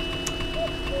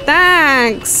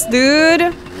 Thanks,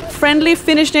 dude. Friendly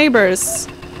Finnish neighbors.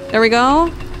 There we go.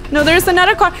 No, there's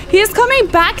another car. He is coming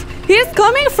back. He is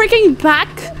coming freaking back.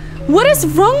 What is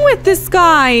wrong with this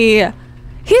guy?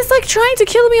 He's like trying to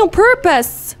kill me on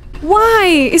purpose.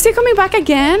 Why? Is he coming back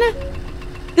again?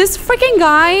 This freaking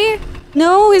guy?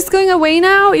 No, he's going away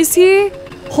now. Is he?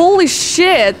 Holy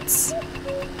shit.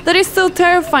 That is so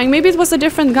terrifying. Maybe it was a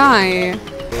different guy.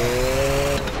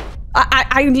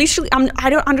 I literally, I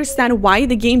don't understand why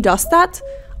the game does that.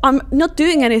 I'm not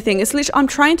doing anything. It's literally, I'm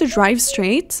trying to drive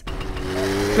straight.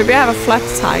 Maybe I have a flat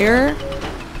tire.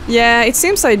 Yeah, it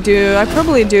seems I do. I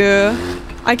probably do.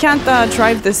 I can't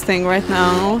drive this thing right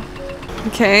now.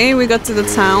 Okay, we got to the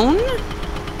town.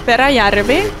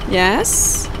 Peräjärvi.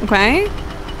 Yes. Okay.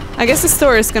 I guess the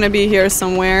store is gonna be here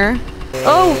somewhere.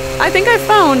 Oh, I think I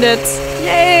found it.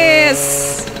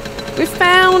 Yes! We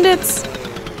found it.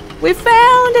 We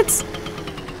found it.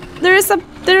 There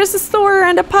is a store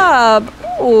and a pub.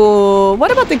 Oh,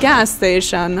 what about the gas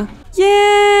station?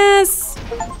 Yes!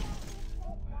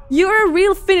 You're a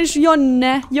real Finnish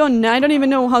Jonne. Jonne, I don't even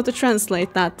know how to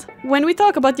translate that. When we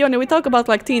talk about Jonne, we talk about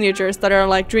like teenagers that are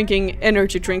like drinking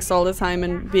energy drinks all the time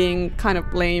and being kind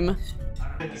of lame.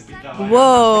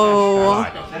 Whoa.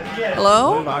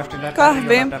 Hello?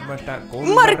 Kahvi.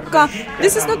 Markka!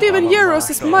 This is not even euros,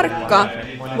 it's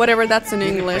markka. Whatever that's in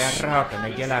English.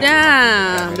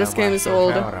 Damn, this game is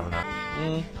old.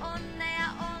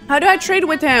 How do I trade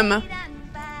with him?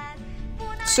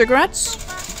 Cigarettes?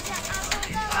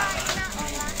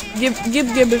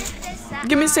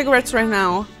 Give me cigarettes right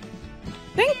now.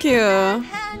 Thank you.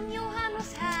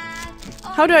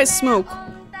 How do I smoke?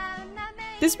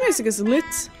 This music is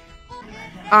lit.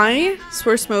 I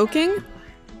swear smoking.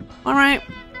 Alright.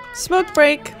 Smoke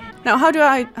break. Now how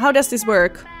does this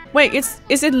work? Wait, is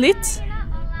it lit?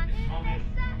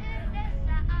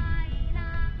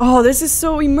 Oh, this is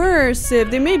so immersive.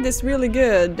 They made this really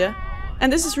good.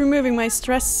 And this is removing my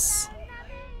stress.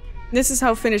 This is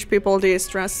how Finnish people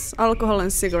de-stress. Alcohol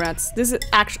and cigarettes.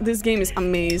 This game is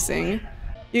amazing.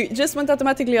 You just went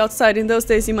automatically outside. In those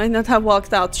days you might not have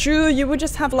walked out. True, you would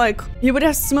just have like... You would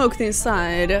have smoked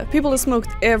inside. People smoked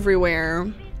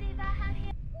everywhere.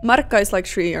 Markka is like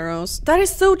 3 euros. That is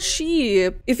so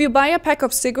cheap. If you buy a pack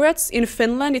of cigarettes in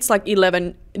Finland, it's like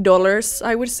 $11,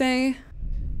 I would say.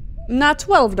 Nah,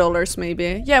 $12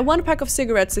 maybe. Yeah, 1 pack of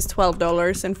cigarettes is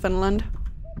 $12 in Finland.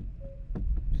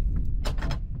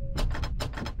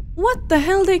 What the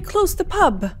hell? They closed the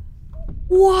pub.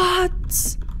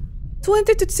 What?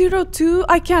 20 to 02?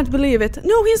 I can't believe it.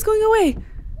 No, he's going away.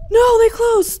 No, they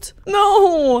closed.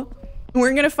 No.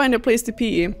 We're gonna find a place to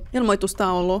pee.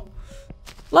 Ilmoitustaulu.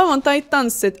 Lauantai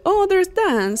tanssit. Oh, there's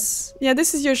dance. Yeah,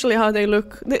 this is usually how they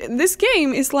look. This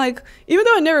game is like, even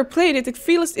though I never played it,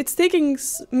 it's taking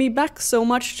me back so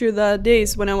much to the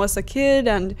days when I was a kid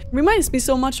and reminds me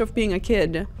so much of being a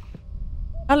kid.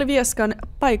 Alvieskan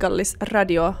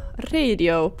paikallisradio,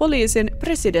 radio, poliisin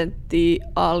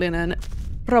presidentiaalinen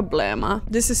problema.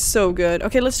 This is so good.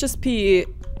 Okay, let's just pee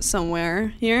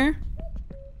somewhere. Here?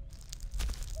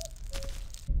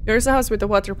 There's a house with a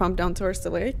water pump down towards the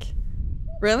lake.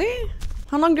 Really?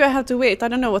 How long do I have to wait? I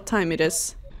don't know what time it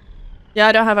is. Yeah,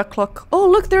 I don't have a clock. Oh,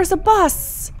 look, there's a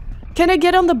bus! Can I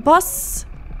get on the bus?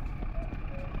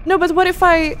 No, but what if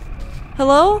I...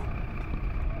 Hello?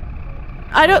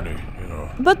 I don't...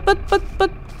 But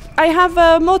I have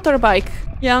a motorbike.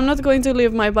 Yeah, I'm not going to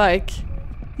leave my bike.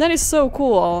 That is so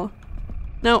cool.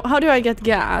 Now, how do I get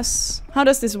gas? How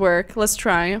does this work? Let's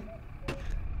try.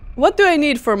 What do I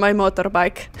need for my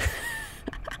motorbike?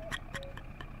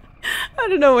 I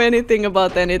don't know anything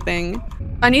about anything.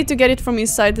 I need to get it from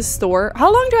inside the store.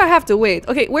 How long do I have to wait?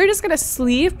 Okay, we're just gonna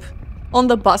sleep on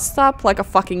the bus stop like a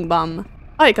fucking bum.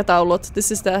 Aikataulut.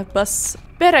 This is the bus.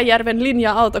 Peräjärven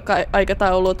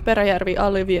linja-autoaikataulut. Peräjärvi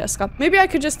Alivieska. Maybe I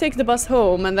could just take the bus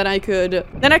home and then I could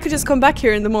just come back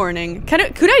here in the morning.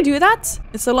 Could I do that?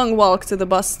 It's a long walk to the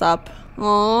bus stop.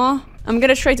 Aww. I'm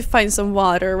gonna try to find some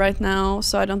water right now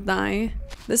so I don't die.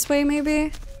 This way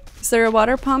maybe? Is there a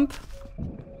water pump?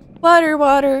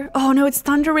 Water. Oh no, it's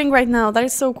thundering right now. That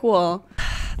is so cool.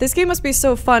 This game must be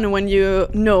so fun when you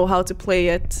know how to play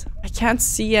it. I can't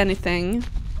see anything.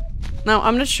 Now,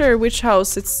 I'm not sure which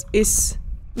house it is.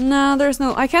 No, there's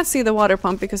no... I can't see the water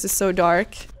pump because it's so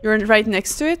dark. You're right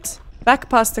next to it. Back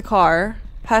past the car.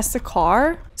 Past the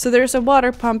car? So there's a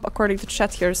water pump according to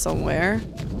chat here somewhere.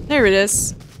 There it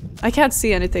is. I can't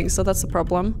see anything, so that's a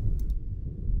problem.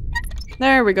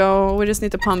 There we go. We just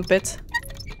need to pump it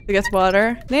to get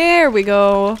water. There we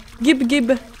go.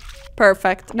 Gib.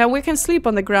 Perfect. Now we can sleep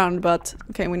on the ground, but...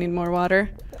 Okay, we need more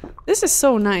water. This is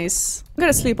so nice. I'm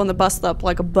gonna sleep on the bus stop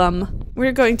like a bum.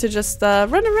 We're going to just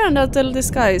run around until this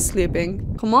guy is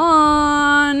sleeping. Come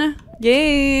on!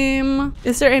 Game!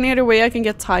 Is there any other way I can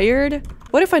get tired?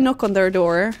 What if I knock on their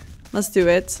door? Let's do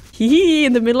it. Hee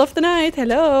in the middle of the night.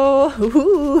 Hello!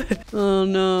 Ooh. Oh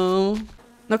no.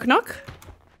 Knock knock?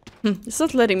 It's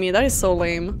not letting me. That is so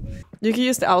lame. You can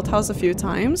use the outhouse a few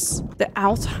times. The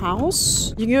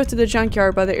outhouse? You can go to the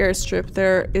junkyard by the airstrip.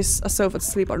 There is a sofa to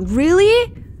sleep on.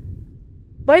 Really?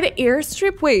 By the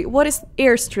airstrip? Wait, what is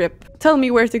airstrip? Tell me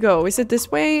where to go. Is it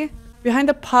this way? Behind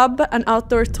the pub, an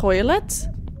outdoor toilet?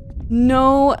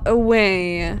 No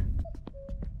way.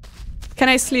 Can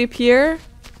I sleep here?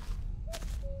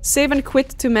 Save and quit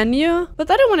to menu? But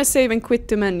I don't want to save and quit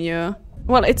to menu.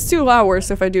 Well, it's 2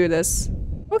 hours if I do this.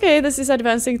 Okay, this is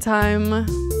advancing time.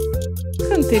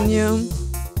 Continue.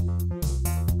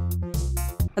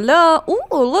 Hello? Ooh,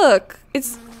 look!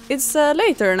 It's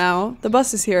later now. The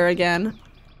bus is here again.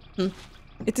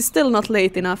 It is still not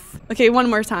late enough. Okay, one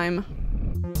more time.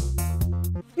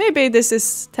 Maybe this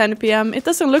is 10 p.m. It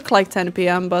doesn't look like 10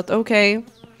 p.m., but okay.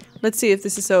 Let's see if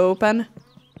this is open.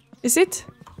 Is it?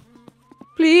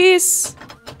 Please?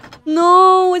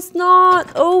 No, it's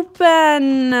not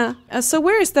open. So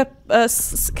where is the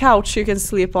couch you can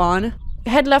sleep on?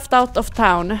 Head left out of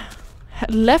town.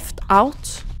 Left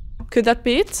out? Could that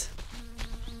be it?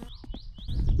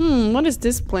 What is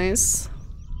this place?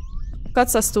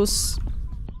 Katsastus.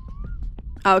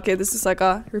 Ah, okay, this is like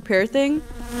a repair thing.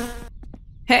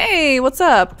 Hey, what's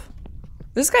up?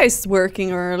 This guy is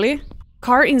working early.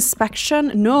 Car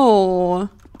inspection? No.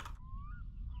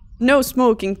 No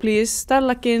smoking, please.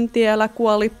 Tälläkin tiellä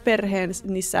kuoli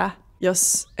perheenisä.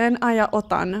 Jos en aja,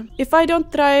 otan. If I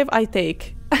don't drive, I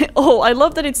take. Oh, I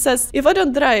love that it says, if I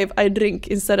don't drive, I drink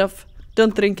instead of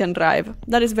don't drink and drive.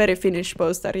 That is very Finnish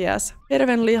poster, yes.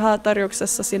 Hirven lihaa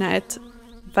tarjouksessa sinä et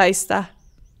väistä.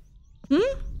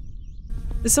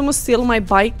 Did someone steal my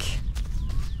bike?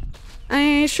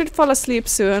 I should fall asleep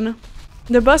soon.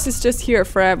 The bus is just here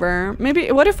forever.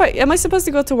 Maybe, what if am I supposed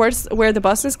to go towards where the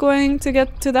bus is going to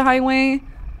get to the highway?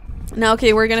 No,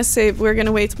 okay, we're gonna save, we're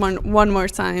gonna wait one more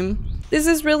time. This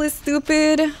is really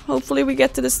stupid. Hopefully we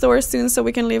get to the store soon so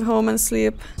we can leave home and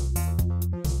sleep.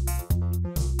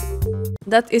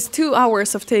 That is 2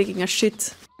 hours of taking a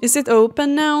shit. Is it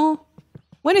open now?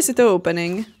 When is it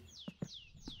opening?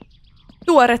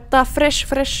 Tuoretta,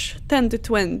 fresh, 10 to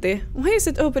 20. Why is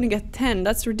it opening at 10?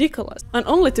 That's ridiculous. And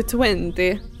only to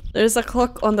 20. There's a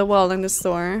clock on the wall in the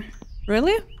store.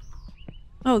 Really?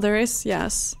 Oh, there is,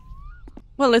 yes.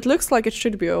 Well, it looks like it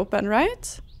should be open,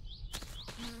 right?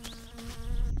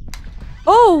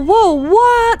 Oh, whoa,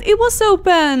 what? It was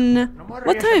open!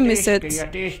 What time is it?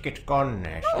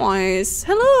 Nice.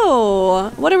 Hello!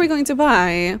 What are we going to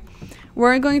buy?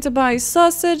 We're going to buy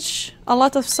sausage, a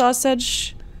lot of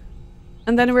sausage.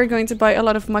 And then we're going to buy a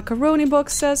lot of macaroni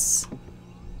boxes.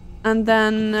 And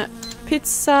then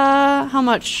pizza. How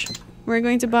much? We're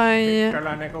going to buy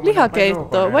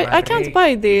lihakeitto. Wait, I can't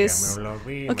buy this.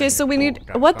 Okay, so we need...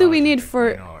 What do we need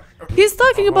for... He's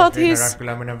talking about his...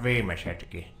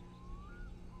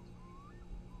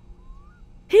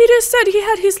 He just said he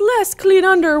had his last clean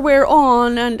underwear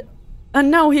on and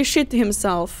now he shit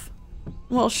himself.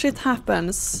 Well, shit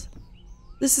happens.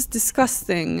 This is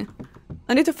disgusting.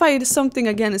 I need to find something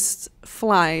against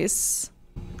flies.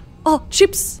 Oh,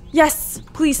 chips! Yes,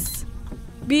 please.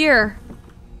 Beer.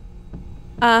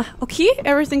 Okay,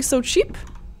 everything's so cheap.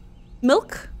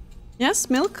 Milk? Yes,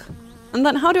 milk. And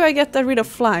then how do I get rid of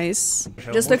flies?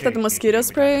 Just looked at the mosquito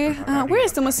spray. Where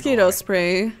is the mosquito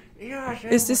spray?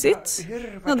 Is this it?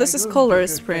 No, this is color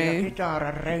spray.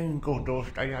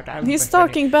 He's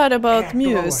talking bad about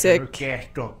music.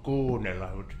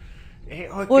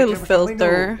 Oil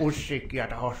filter.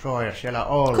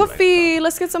 Coffee!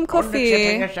 Let's get some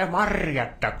coffee.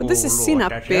 But this is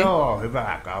sinappy.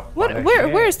 What?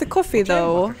 Where is the coffee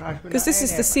though? Because this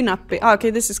is the sinappy. Ah,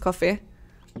 okay, this is coffee.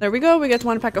 There we go, we get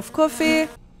 1 pack of coffee.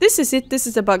 This is it, this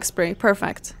is the bug spray.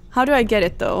 Perfect. How do I get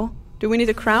it though? Do we need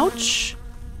to crouch?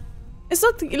 It's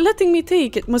not letting me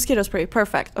take it. Mosquito spray,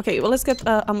 perfect. Okay, well let's get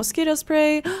a mosquito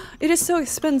spray. It is so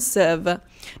expensive.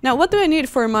 Now, what do I need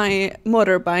for my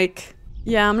motorbike?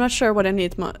 Yeah, I'm not sure what I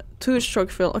need.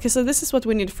 2-stroke fill. Okay, so this is what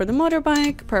we need for the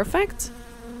motorbike. Perfect.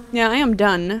 Yeah, I am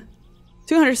done.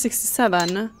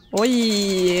 267.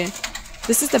 Oi.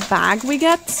 This is the bag we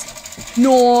get?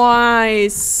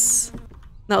 Nice.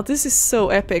 Now, this is so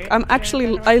epic.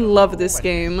 I love this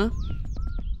game.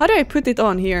 How do I put it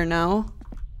on here now?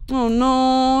 Oh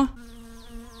no.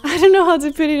 I don't know how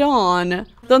to put it on.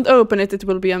 Don't open it, it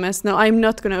will be a mess. No, I'm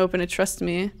not gonna open it, trust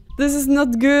me. This is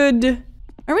not good.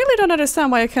 I really don't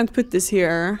understand why I can't put this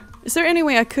here. Is there any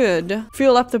way I could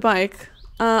fuel up the bike?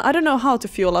 I don't know how to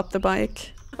fuel up the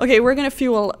bike. Okay, we're gonna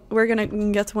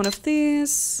get one of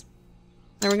these.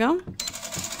 There we go.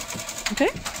 Okay,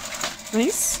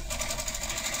 nice.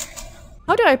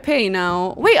 How do I pay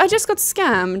now? Wait, I just got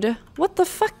scammed. What the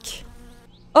fuck?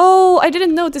 Oh, I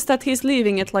didn't notice that he's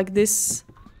leaving it like this.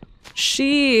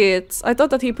 Shit. I thought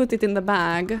that he put it in the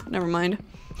bag. Never mind.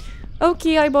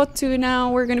 Okay, I bought 2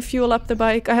 now. We're gonna fuel up the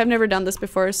bike. I have never done this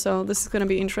before, so this is gonna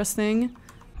be interesting.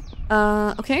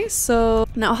 Okay, so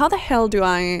now how the hell do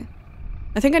I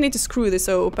think I need to screw this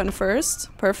open first.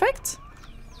 Perfect.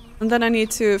 And then I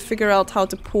need to figure out how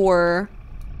to pour.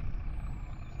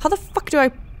 How the fuck do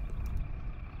I...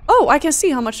 Oh, I can see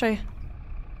how much I...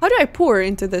 How do I pour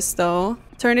into this though?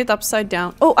 Turn it upside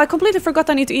down. Oh, I completely forgot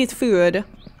I need to eat food.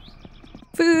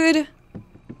 Food.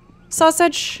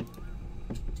 Sausage.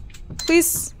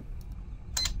 Please.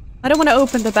 I don't want to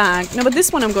open the bag. No, but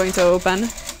this one I'm going to open.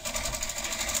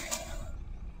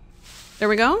 There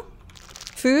we go.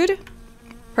 Food.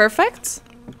 Perfect.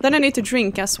 Then I need to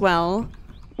drink as well.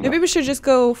 Maybe we should just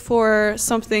go for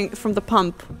something from the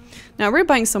pump. Now we're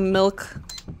buying some milk.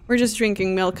 We're just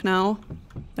drinking milk now.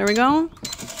 There we go.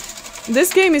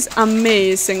 This game is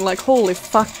amazing, like holy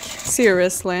fuck,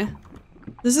 seriously.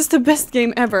 This is the best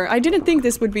game ever. I didn't think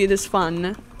this would be this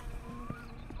fun.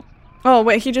 Oh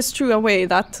wait, he just threw away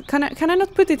that. Can I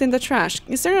not put it in the trash?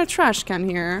 Is there a trash can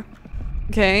here?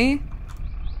 Okay.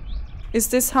 Is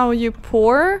this how you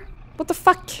pour? What the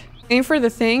fuck? Aim for the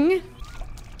thing?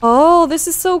 Oh, this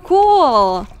is so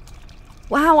cool!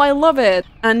 Wow, I love it!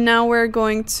 And now we're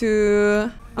going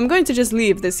to... I'm going to just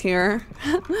leave this here.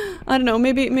 I don't know,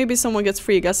 maybe someone gets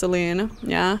free gasoline.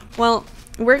 Yeah. Well,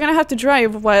 we're gonna have to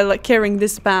drive while carrying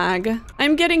this bag.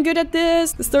 I'm getting good at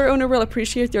this. The store owner will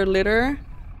appreciate your litter.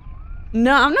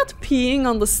 No, I'm not peeing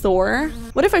on the store.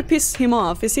 What if I piss him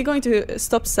off? Is he going to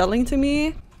stop selling to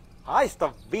me?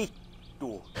 Haista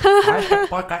vittu. Haista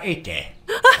poika ite.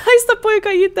 Haista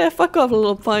poika ite. Fuck off,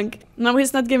 little punk. No,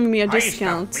 he's not giving me a Haista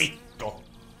discount. vittu.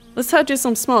 Let's have just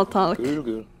some small talk.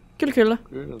 Kyllä. Kyllä.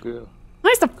 Kyllä.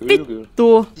 Haista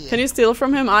vittu. Can you steal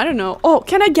from him? I don't know. Oh,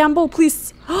 can I gamble,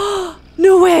 please?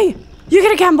 No way! You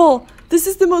get a gamble! This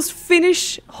is the most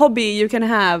Finnish hobby you can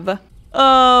have.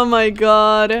 Oh my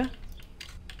god.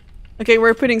 Okay,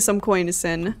 we're putting some coins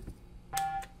in.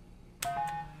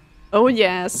 Oh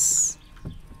yes.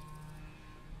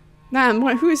 Damn,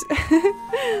 who's...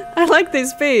 I like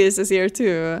these faces here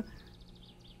too.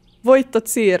 Voittot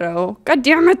zero. God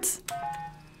damn it!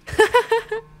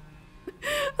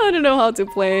 I don't know how to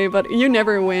play, but you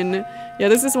never win. Yeah,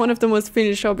 this is one of the most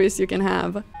Finnish hobbies you can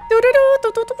have.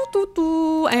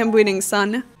 I am winning,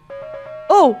 son.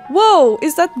 Oh, whoa!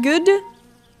 Is that good?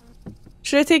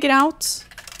 Should I take it out?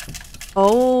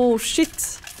 Oh,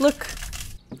 shit. Look.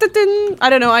 I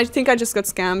don't know, I think I just got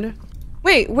scammed.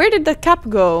 Wait, where did the cap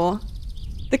go?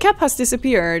 The cap has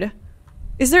disappeared.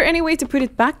 Is there any way to put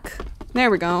it back?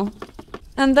 There we go.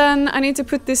 And then I need to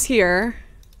put this here.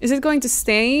 Is it going to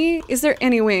stay? Is there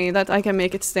any way that I can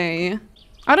make it stay?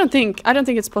 I don't think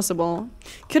it's possible.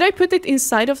 Could I put it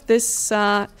inside of this?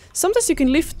 Sometimes you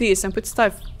can lift these and put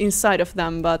stuff inside of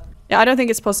them, but yeah, I don't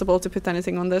think it's possible to put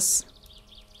anything on this.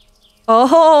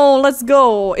 Oh, let's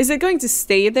go. Is it going to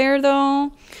stay there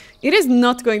though? It is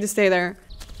not going to stay there.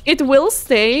 It will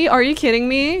stay. Are you kidding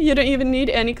me? You don't even need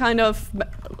any kind of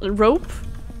rope.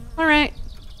 All right.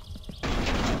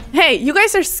 Hey, you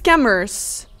guys are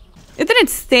scammers. It didn't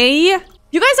stay.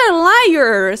 You guys are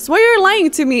liars. Why are you lying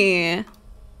to me?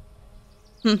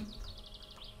 Vittu!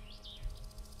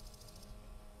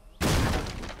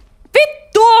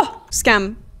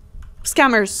 Scam.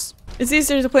 Scammers. It's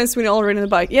easier to play when you're already in the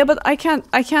bike. Yeah, but I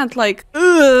can't like...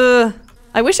 Ugh.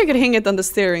 I wish I could hang it on the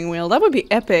steering wheel. That would be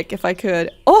epic if I could.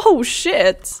 Oh,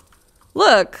 shit.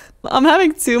 Look. I'm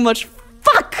having too much...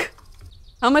 Fuck!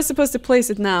 How am I supposed to place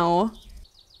it now?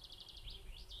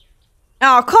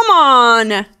 Oh, come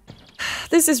on!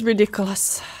 This is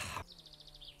ridiculous.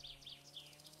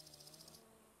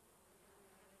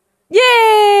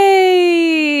 Yay!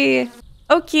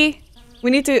 Okay.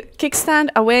 We need to kickstand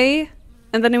away.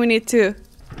 And then we need to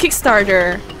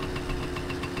Kickstarter.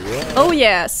 Oh,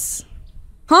 yes.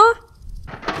 Huh?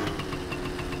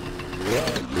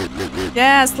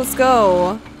 Yes, let's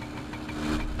go.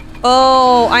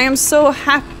 Oh, I am so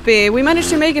happy. We managed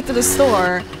to make it to the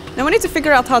store. Now we need to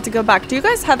figure out how to go back. Do you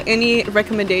guys have any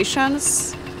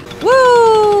recommendations?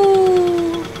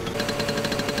 Woo!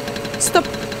 Stop.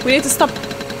 We need to stop.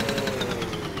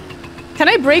 Can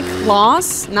I break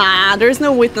laws? Nah, there's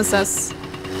no witnesses.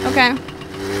 Okay.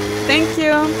 Thank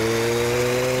you.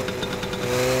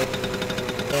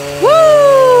 Woo!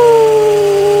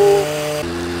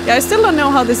 Yeah, I still don't know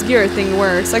how this gear thing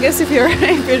works. I guess if you're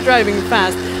driving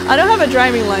fast. I don't have a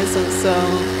driving license, so...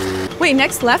 Wait,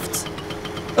 next left?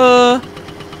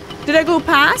 Did I go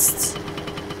past?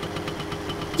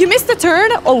 You missed the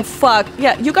turn? Oh, fuck.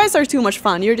 Yeah, you guys are too much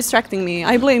fun. You're distracting me.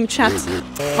 I blame chat.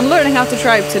 I'm learning how to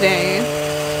drive today.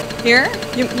 Here?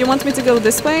 You want me to go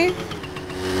this way?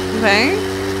 Okay.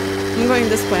 I'm going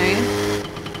this way.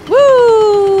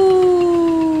 Woo!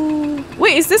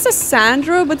 Wait, is this a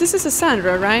Sandro? But this is a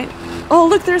Sandro, right? Oh,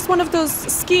 look, there's one of those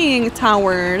skiing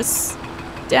towers.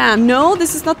 Damn, no,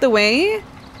 this is not the way.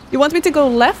 You want me to go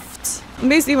left? I'm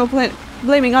basically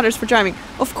blaming others for driving.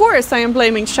 Of course I am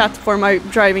blaming chat for my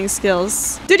driving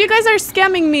skills. Dude, you guys are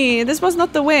scamming me. This was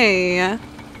not the way.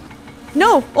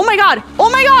 No. Oh my god. Oh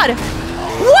my god.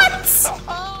 What?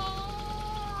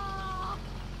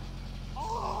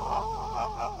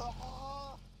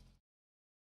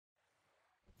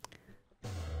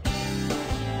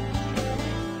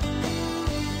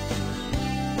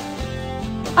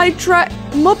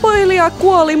 Mopoilija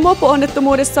kuoli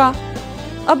mopo-onnettomuudessa.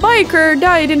 A biker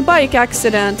died in bike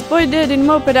accident. Boy dead in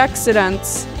moped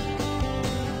accidents.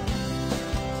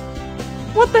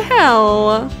 What the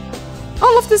hell?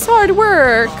 All of this hard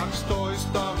work.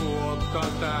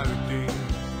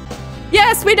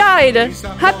 Yes, we died!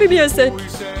 Happy music!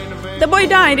 The boy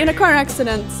died in a car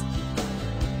accident.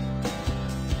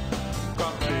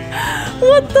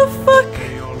 What the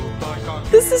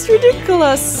fuck? This is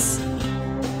ridiculous.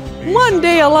 1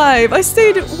 day alive. I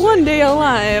stayed 1 day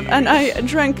alive and I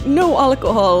drank no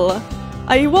alcohol.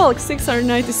 I walked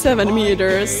 697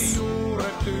 meters.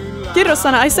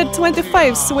 Kirosana, I said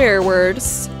 25 swear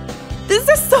words. This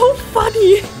is so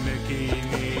funny.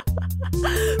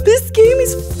 This game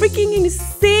is freaking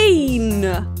insane.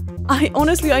 I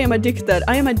am addicted.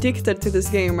 I am addicted to this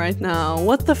game right now.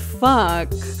 What the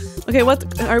fuck? Okay,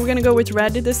 what are we gonna go with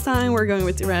red this time? We're going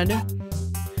with red.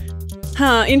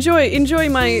 Huh, enjoy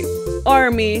my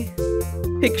army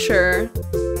picture.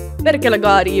 Perkele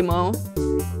god emo.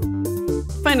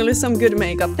 Finally some good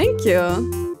makeup. Thank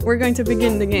you. We're going to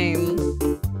begin the game.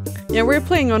 Yeah, we're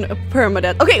playing on a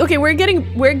permadeath. Okay, we're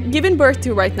giving birth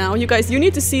to right now. You guys, you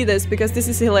need to see this because this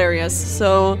is hilarious.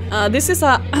 So, this is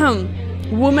a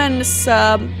woman's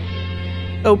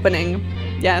opening.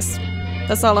 Yes,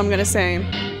 that's all I'm gonna say.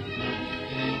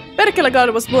 Perkele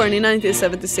God was born in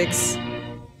 1976.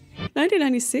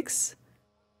 1996?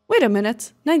 Wait a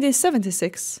minute,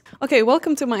 1976. Okay,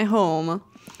 welcome to my home.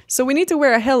 So we need to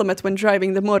wear a helmet when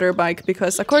driving the motorbike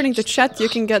because according to chat you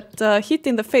can get hit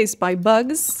in the face by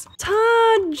bugs.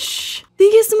 Taj!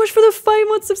 Thank you so much for the 5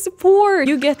 months of support!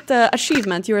 You get the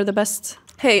achievement, you're the best.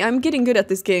 Hey, I'm getting good at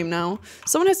this game now.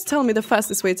 Someone has to tell me the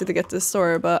fastest way to get to the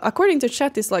store, but according to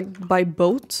chat it's like by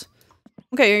boat.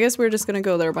 Okay, I guess we're just gonna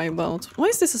go there by boat. Why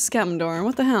is this a scam door?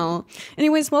 What the hell?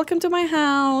 Anyways, welcome to my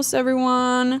house,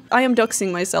 everyone. I am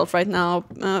doxing myself right now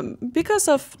because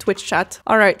of Twitch chat.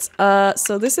 Alright,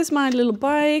 so this is my little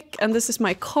bike and this is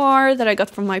my car that I got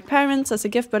from my parents as a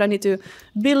gift, but I need to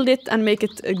build it and make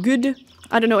it good.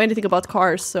 I don't know anything about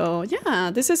cars, so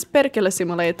yeah, this is Perkele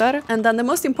Simulator. And then the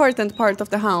most important part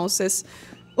of the house is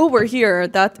over here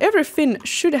that every Finn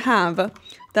should have.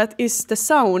 That is the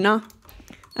sauna.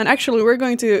 And actually we're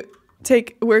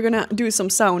gonna do some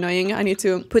saunaing. I need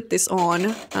to put this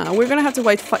on. We're gonna have to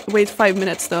wait 5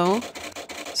 minutes though.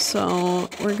 So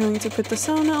we're going to put the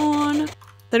sauna on.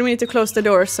 Then we need to close the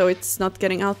door so it's not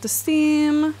getting out the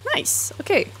steam. Nice,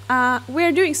 okay.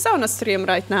 We're doing sauna stream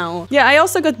right now. Yeah, I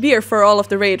also got beer for all of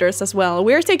the raiders as well.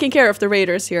 We're taking care of the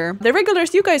raiders here. The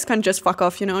regulars, you guys can just fuck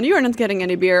off, you know, and you're not getting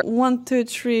any beer. 1, 2,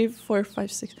 3, 4,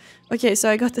 5, 6. Okay, so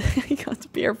I got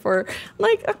beer for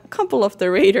like a couple of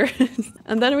the raiders.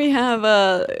 And then we have,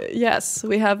 yes,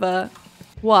 we have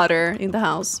water in the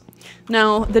house.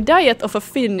 Now, the diet of a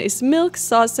Finn is milk,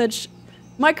 sausage,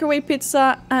 microwave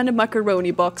pizza, and a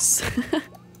macaroni box.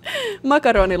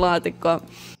 Macaroni laatikko.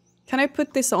 Can I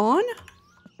put this on?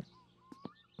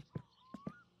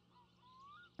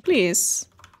 Please.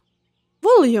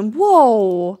 Volume,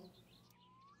 whoa!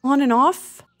 On and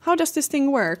off? How does this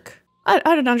thing work?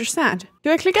 I don't understand. Do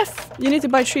I click F? You need to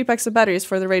buy 3 packs of batteries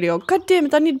for the radio. God damn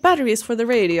it, I need batteries for the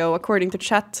radio, according to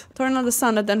chat. Turn on the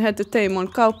sun and then head to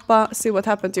Teimon Kauppa. See what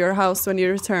happened to your house when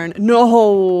you return.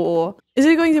 No! Is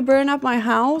it going to burn up my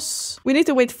house? We need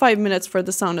to wait 5 minutes for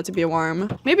the sauna to be warm.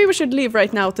 Maybe we should leave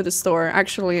right now to the store,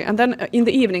 actually. And then in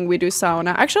the evening we do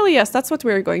sauna. Actually, yes, that's what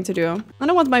we're going to do. I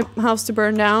don't want my house to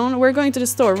burn down. We're going to the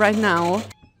store right now.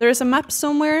 There is a map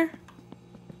somewhere.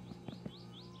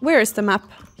 Where is the map?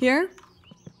 Here?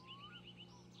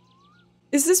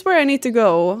 Is this where I need to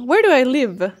go? Where do I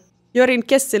live? You're in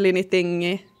Kesselini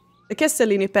thingy. The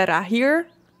Kesselini perä. Here?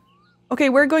 Okay,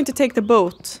 we're going to take the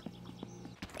boat.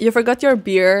 You forgot your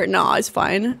beer? No, it's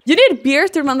fine. You need beer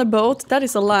to run the boat? That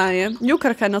is a lie.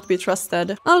 Yukar cannot be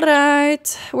trusted.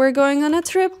 Alright, we're going on a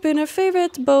trip in a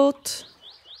favorite boat.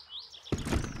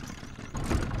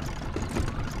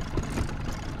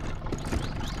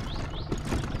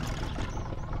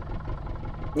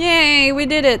 Yay, we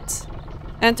did it!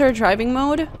 Enter driving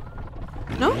mode?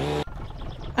 No?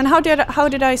 And how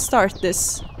did I start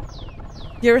this?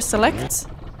 You're select?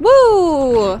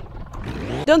 Woo!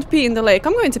 Don't pee in the lake.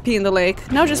 I'm going to pee in the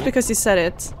lake. Now just because you said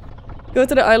it. Go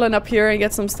to the island up here and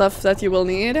get some stuff that you will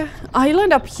need.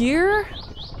 Island up here?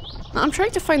 I'm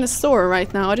trying to find the store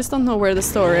right now. I just don't know where the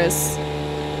store is.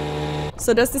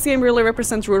 So does this game really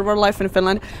represent rural life in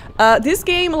Finland? This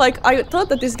game, like, I thought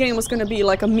that this game was gonna be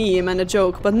like a meme and a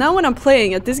joke, but now when I'm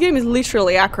playing it, this game is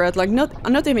literally accurate. Like,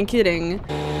 I'm not even kidding.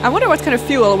 I wonder what kind of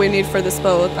fuel we need for this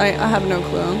boat. I have no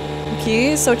clue.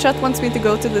 Okay, so chat wants me to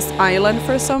go to this island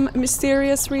for some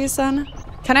mysterious reason.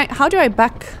 Can I... How do I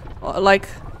back... like...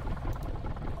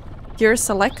 gear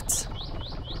select?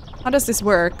 How does this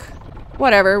work?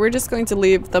 Whatever, we're just going to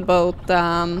leave the boat,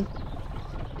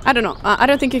 I don't know. I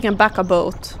don't think you can back a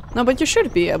boat. No, but you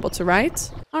should be able to,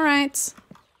 right? Alright.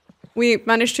 We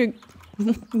managed to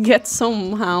get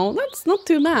somehow. That's not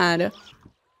too bad.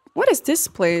 What is this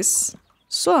place?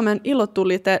 Suomen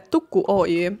ilotulite Tukku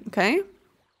Oy. Okay.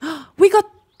 We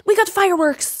got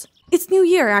fireworks! It's New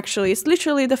Year, actually. It's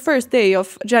literally the first day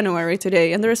of January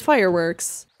today, and there's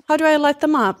fireworks. How do I light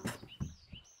them up?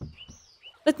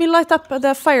 Let me light up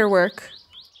the firework.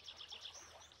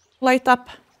 Light up.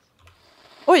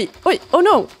 Oi, oi, oh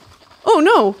no! Oh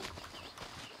no!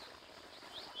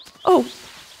 Oh.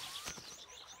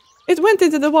 It went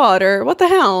into the water. What the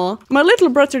hell? My little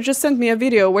brother just sent me a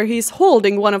video where he's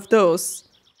holding one of those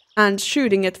and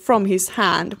shooting it from his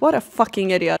hand. What a fucking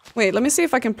idiot. Wait, let me see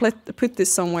if I can put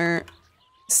this somewhere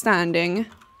standing.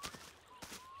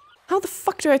 How the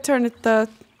fuck do I turn it to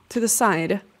the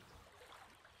side?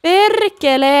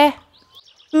 Perkele!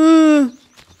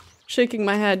 Shaking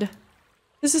my head.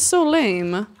 This is so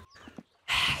lame.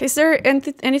 Is there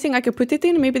anything I could put it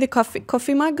in? Maybe the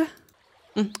coffee mug?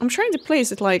 I'm trying to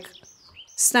place it like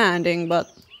standing, but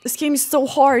this game is so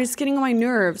hard. It's getting on my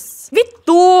nerves.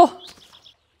 Vittu!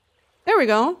 There we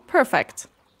go. Perfect.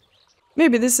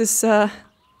 Maybe this is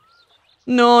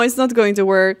no, it's not going to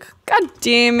work. God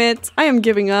damn it. I am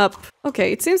giving up.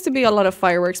 Okay, it seems to be a lot of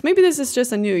fireworks. Maybe this is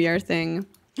just a New Year thing.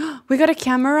 We got a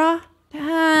camera?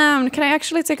 Damn, can I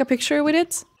actually take a picture with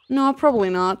it? No, probably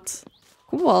not.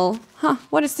 Cool. Huh,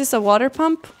 what is this, a water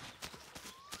pump?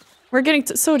 We're getting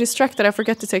so distracted I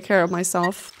forget to take care of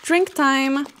myself. Drink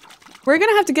time! We're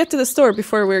gonna have to get to the store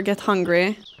before we get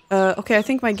hungry. Okay, I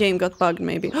think my game got bugged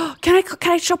maybe. Can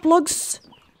I chop logs?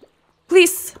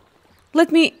 Please!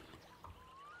 Let me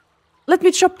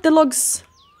chop the logs.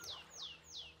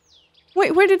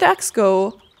 Wait, where did the axe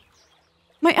go?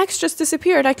 My axe just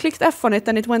disappeared. I clicked F on it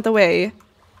and it went away.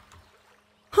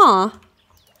 Huh.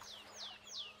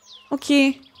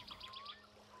 Okay.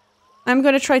 I'm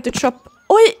gonna try to chop...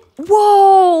 Oi!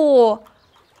 Whoa!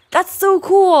 That's so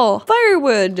cool!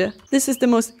 Firewood! This is the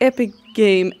most epic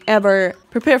game ever.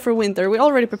 Prepare for winter. We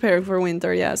already prepared for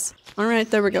winter, yes.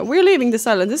 Alright, there we go. We're leaving this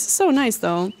island. This is so nice,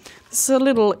 though. This is a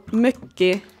little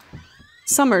mucky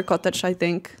summer cottage, I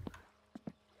think.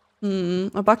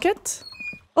 A bucket?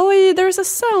 Oi, there's a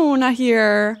sauna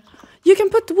here. You can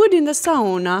put wood in the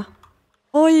sauna.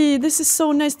 Oi, this is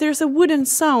so nice. There's a wooden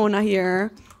sauna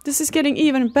here. This is getting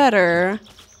even better.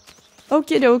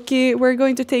 Okie dokie, we're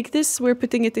going to take this. We're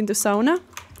putting it into sauna.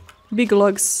 Big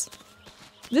logs.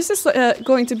 This is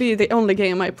going to be the only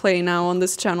game I play now on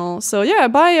this channel. So yeah,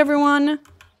 bye everyone.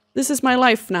 This is my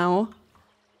life now.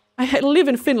 I live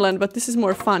in Finland, but this is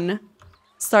more fun.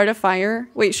 Start a fire.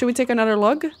 Wait, should we take another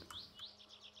log?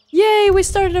 Yay, we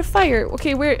started a fire.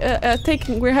 Okay,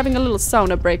 we're having a little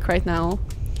sauna break right now.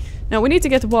 Now we need to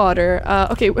get water.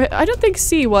 Okay, I don't think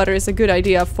seawater is a good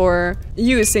idea for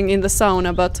using in the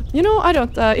sauna, but you know, I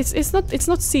don't. It's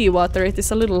not seawater. It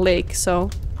is a little lake. So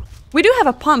we do have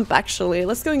a pump actually.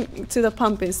 Let's go to the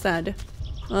pump instead.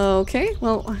 Okay,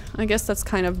 well I guess that's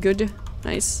kind of good.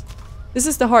 Nice. This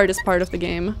is the hardest part of the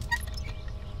game.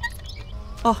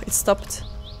 Oh, it stopped.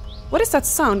 What is that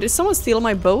sound? Did someone steal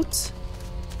my boat?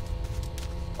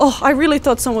 Oh, I really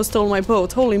thought someone stole my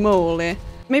boat. Holy moly.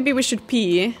 Maybe we should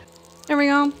pee. There we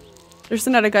go. There's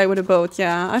another guy with a boat,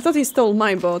 yeah. I thought he stole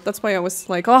my boat. That's why I was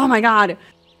like, oh my god.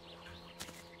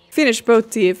 Finnish boat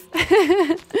thief.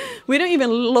 We don't even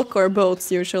lock our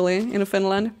boats usually in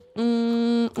Finland.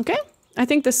 Okay. I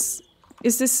think this...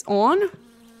 Is this on?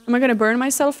 Am I gonna burn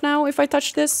myself now if I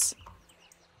touch this?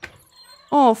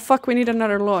 Oh, fuck, we need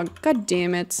another log. God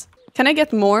damn it. Can I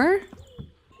get more?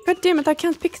 God damn it, I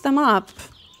can't pick them up.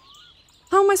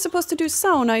 How am I supposed to do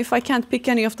sauna if I can't pick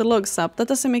any of the logs up? That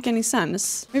doesn't make any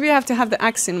sense. Maybe I have to have the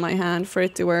axe in my hand for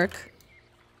it to work.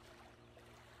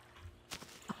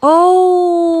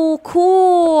 Oh,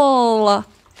 cool!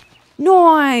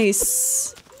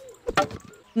 Nice!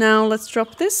 Now let's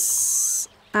drop this.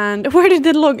 And where did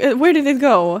it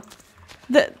go?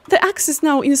 The axe is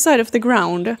now inside of the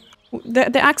ground.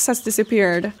 The axe has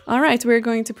disappeared. Alright, we're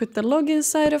going to put the log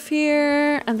inside of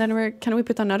here. And then can we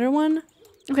put another one?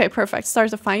 Okay, perfect. Start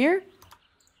the fire.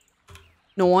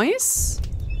 Nice.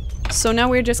 So now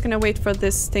we're just gonna wait for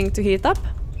this thing to heat up.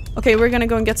 Okay, we're gonna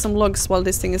go and get some logs while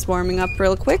this thing is warming up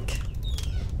real quick.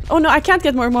 Oh no, I can't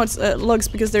get more logs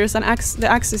because there's an axe. The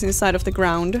axe is inside of the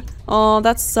ground. Oh,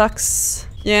 that sucks.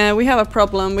 Yeah, we have a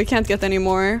problem. We can't get any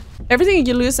more. Everything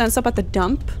you lose ends up at the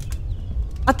dump.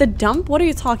 At the dump? What are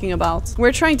you talking about?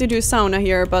 We're trying to do sauna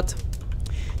here, but...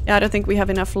 Yeah, I don't think we have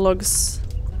enough logs.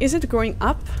 is it growing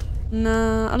up?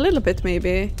 No, a little bit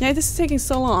maybe. Yeah, this is taking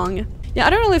so long. Yeah, I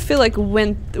don't really feel like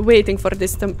waiting for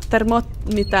this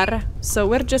thermometer, so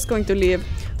we're just going to leave.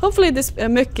 Hopefully this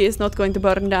mökki is not going to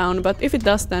burn down, but if it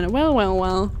does then,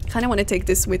 well. Kinda want to take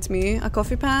this with me, a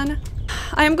coffee pan.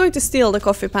 I am going to steal the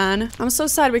coffee pan. I'm so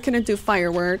sad we couldn't do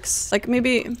fireworks. Like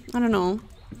maybe, I don't know.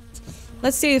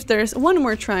 Let's see if there's one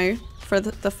more try for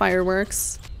the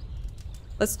fireworks.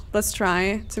 Let's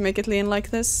try to make it lean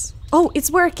like this. Oh,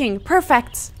 it's working!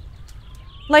 Perfect!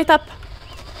 Light up!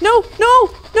 No! No!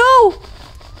 No!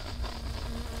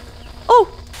 Oh!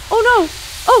 Oh no!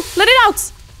 Oh! Let it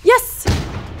out! Yes!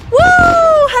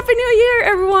 Woo! Happy New Year,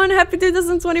 everyone! Happy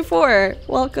 2024!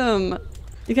 Welcome!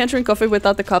 You can't drink coffee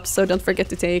without the cup, so don't forget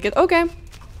to take it. Okay.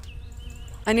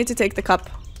 I need to take the cup.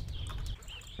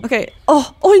 Okay.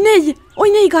 Oh! Oj nej! Oj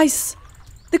nej, guys!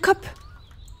 The cup!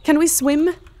 Can we swim?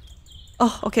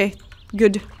 Oh, okay.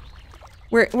 Good.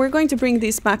 We're going to bring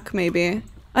these back, maybe.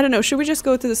 I don't know. Should we just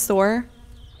go to the store?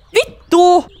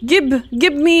 Vittu!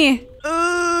 Give me!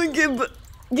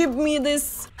 Give me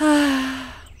this. I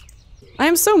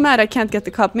am so mad I can't get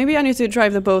the cup. Maybe I need to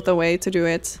drive the boat away to do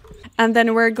it. And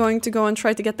then we're going to go and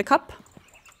try to get the cup.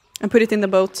 And put it in the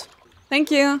boat.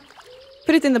 Thank you.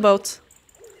 Put it in the boat.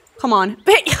 Come on.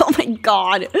 Oh my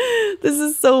god. This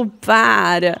is so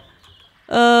bad.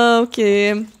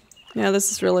 Okay. Yeah,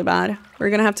 this is really bad. We're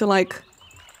gonna have to like...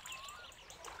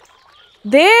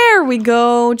 There we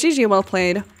go! GG, well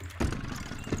played.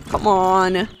 Come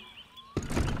on.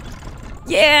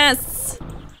 Yes!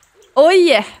 Oh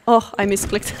yeah! Oh, I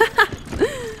misclicked.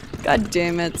 God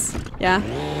damn it. Yeah.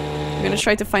 I'm gonna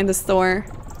try to find the store.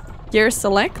 Gear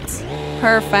select.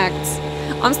 Perfect.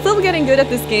 I'm still getting good at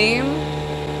this game.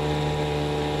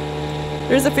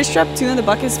 There's a fish trap too in the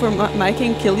buckets for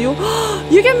making kill you.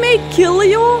 You can make kill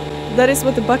you? That is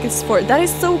what the bucket's for. That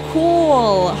is so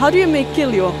cool. How do you make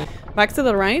kill you? Back to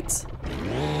the right?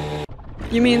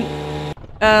 You mean...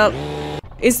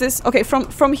 is this... Okay,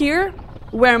 from here?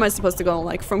 Where am I supposed to go?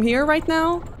 Like, from here right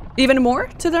now? Even more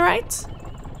to the right?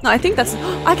 No, I think that's...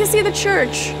 I can see the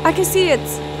church! I can see it!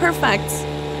 Perfect!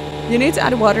 You need to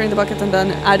add water in the bucket and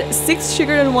then add 6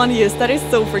 sugar and 1 yeast. That is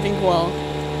so freaking cool.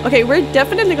 Okay, we're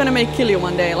definitely gonna make kill you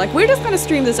one day. Like, we're just gonna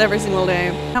stream this every single day.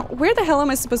 Now, where the hell am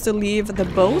I supposed to leave the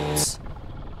boat?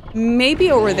 Maybe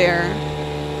over there.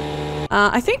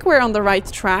 I think we're on the right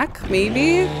track,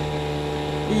 maybe?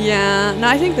 Yeah, no,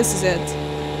 I think this is it.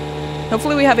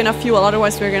 Hopefully we have enough fuel,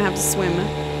 otherwise we're gonna have to swim.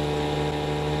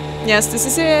 Yes, this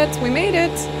is it. We made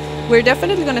it. We're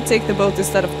definitely gonna take the boat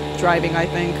instead of driving, I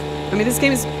think. I mean, this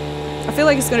game is... I feel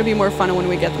like it's gonna be more fun when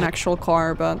we get an actual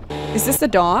car, but... Is this the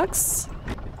dogs?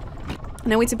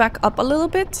 Now we need to back up a little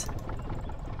bit.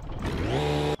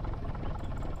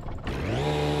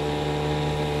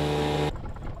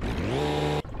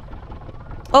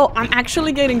 Oh, I'm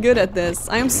actually getting good at this.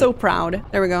 I am so proud.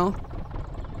 There we go.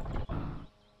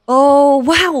 Oh,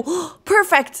 wow.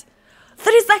 Perfect.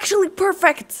 That is actually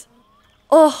perfect.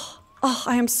 Oh,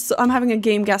 I'm having a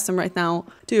game gasm right now.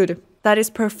 Dude, that is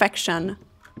perfection.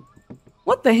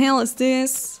 What the hell is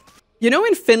this? You know,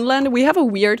 in Finland, we have a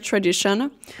weird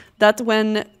tradition that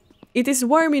when it is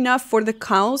warm enough for the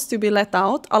cows to be let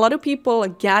out, a lot of people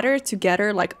gather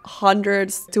together, like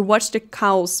hundreds, to watch the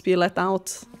cows be let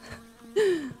out.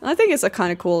 I think it's a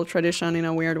kind of cool tradition in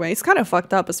a weird way. It's kind of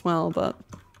fucked up as well, but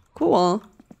cool.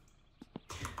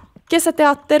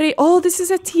 Kesäteatteri. Oh, this is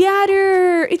a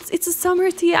theater. It's a summer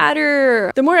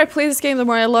theater. The more I play this game, the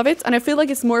more I love it, and I feel like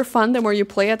it's more fun the more you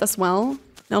play it as well.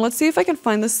 Now let's see if I can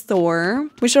find the store.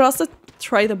 We should also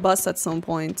try the bus at some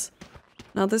point.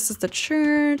 Now this is the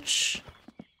church.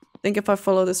 I think if I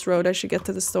follow this road, I should get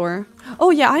to the store.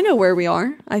 Oh yeah, I know where we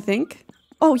are, I think.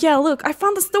 Oh yeah, look, I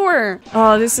found the store.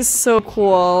 Oh, this is so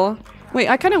cool. Wait,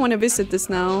 I kind of want to visit this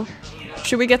now.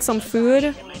 Should we get some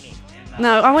food?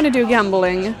 No, I want to do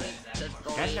gambling.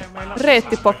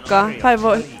 Reittipokka,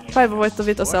 päivävoitto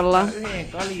vitosella.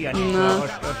 No.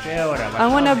 I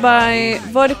want to buy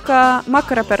vodka,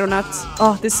 makkaraperunat.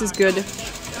 Oh, this is good.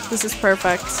 This is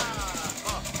perfect.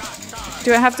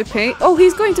 Do I have to pay? Oh,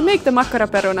 he's going to make the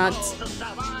makkaraperunat.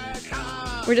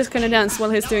 We're just gonna dance while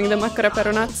he's doing the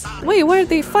makkaraperunat. Wait, why are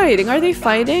they fighting? Are they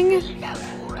fighting?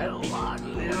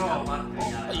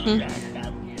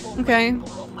 Okay.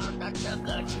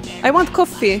 I want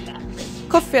coffee.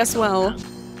 Coffee as well.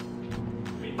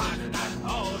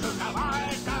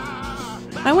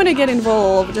 I want to get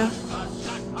involved. Yeah,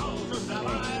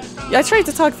 I tried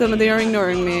to talk to them, but they are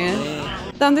ignoring me.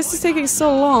 Damn, this is taking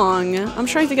so long. I'm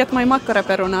trying to get my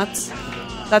makkaraperunat.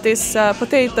 That is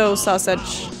potato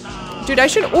sausage. Dude, I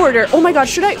should order. Oh my god,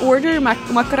 should I order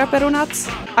makkaraperunat?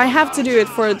 I have to do it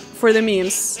for the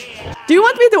memes. Do you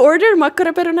want me to order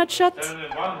makkaraperunat shot?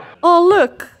 Oh,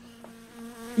 look.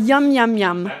 Yum, yum,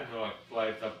 yum.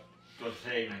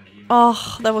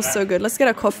 Oh, that was so good. Let's get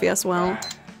a coffee as well.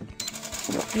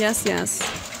 Yes, yes.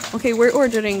 Okay, we're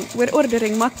ordering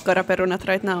makkaraperunat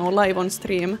right now, live on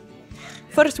stream.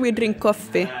 First we drink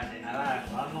coffee.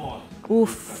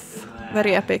 Oof,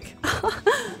 very epic.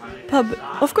 Pub.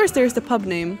 Of course there's the pub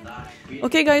name.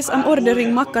 Okay guys, I'm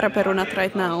ordering makkaraperunat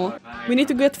right now. We need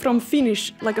to get from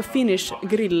Finnish, like a Finnish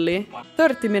grilli.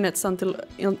 30 minutes until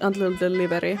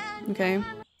delivery. Okay.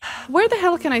 Where the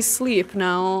hell can I sleep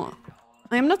now?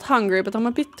 I am not hungry, but I'm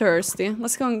a bit thirsty.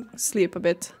 Let's go and sleep a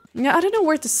bit. Yeah, I don't know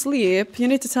where to sleep. You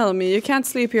need to tell me. You can't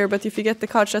sleep here, but if you get the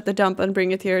couch at the dump and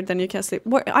bring it here, then you can sleep.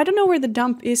 I don't know where the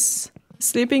dump is.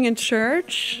 Sleeping in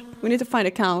church? We need to find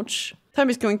a couch. Time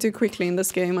is going too quickly in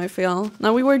this game, I feel.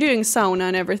 Now, we were doing sauna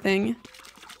and everything.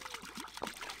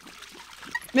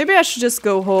 Maybe I should just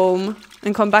go home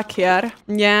and come back here.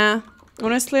 Yeah,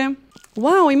 honestly.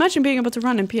 Wow, imagine being able to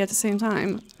run and pee at the same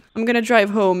time. I'm gonna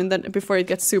drive home and then before it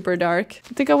gets super dark.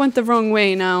 I think I went the wrong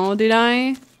way now, did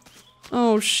I?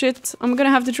 Oh shit, I'm gonna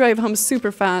have to drive home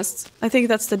super fast. I think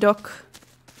that's the dock,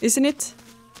 isn't it?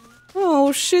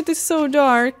 Oh shit, it's so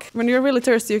dark. When you're really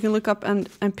thirsty, you can look up and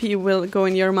pee will go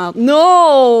in your mouth.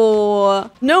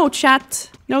 No! No, chat.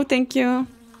 No, thank you.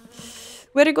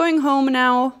 We're going home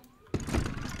now.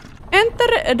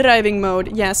 Enter driving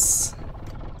mode, yes.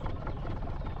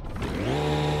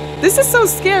 This is so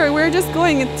scary. We're just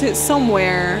going into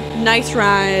somewhere. Night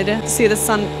ride to see the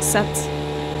sunset.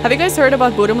 Have you guys heard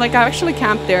about Bodom? Like, I actually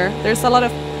camped there. There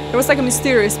was like a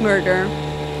mysterious murder.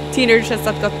 Teenagers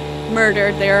that got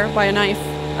murdered there by a knife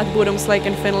at Bodom's Lake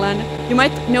in Finland. You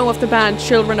might know of the band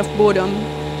Children of Bodom.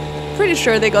 Pretty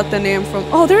sure they got the name from...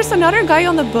 Oh, there's another guy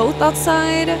on the boat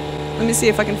outside. Let me see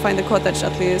if I can find the cottage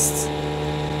at least.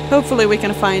 Hopefully we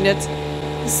can find it.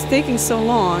 It's taking so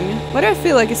long. Why do I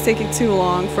feel like it's taking too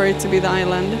long for it to be the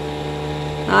island?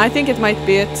 I think it might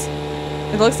be it.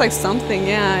 It looks like something,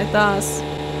 yeah, it does.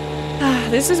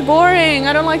 This is boring.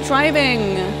 I don't like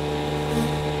driving.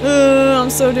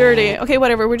 I'm so dirty. Okay,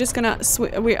 whatever. We're just gonna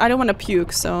I don't want to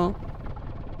puke, so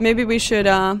maybe we should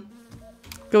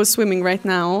go swimming right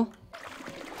now.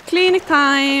 Clinic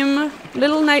time.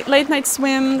 Little late night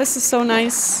swim. This is so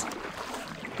nice.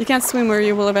 You can't swim or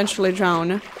you will eventually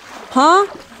drown. Huh?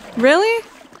 Really?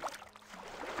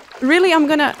 Really? I'm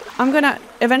gonna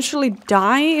eventually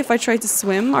die if I try to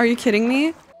swim? Are you kidding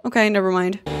me? Okay, never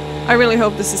mind. I really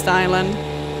hope this is the island.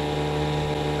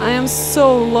 I am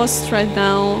so lost right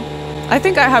now. I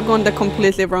think I have gone the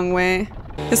completely wrong way.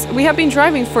 Because we have been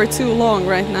driving for too long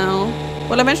right now.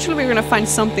 Well, eventually we're gonna find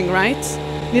something, right?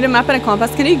 Need a map and a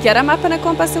compass. Can you get a map and a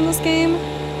compass in this game?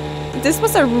 This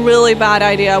was a really bad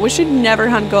idea. We should never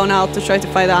have gone out to try to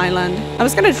find the island. I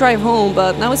was gonna drive home,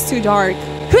 but now it's too dark.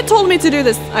 Who told me to do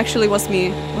this? Actually, was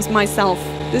me. Was myself.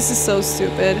 This is so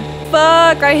stupid.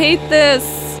 Fuck, I hate this.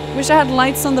 Wish I had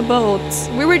lights on the boat.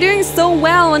 We were doing so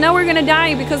well, and now we're gonna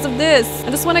die because of this. I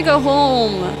just wanna go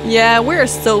home. Yeah, we're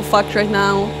so fucked right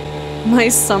now. My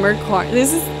summer car.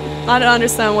 I don't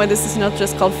understand why this is not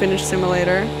just called Finnish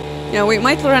Simulator. Yeah, we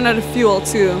might run out of fuel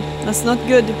too. That's not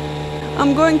good.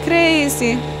 I'm going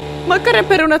crazy.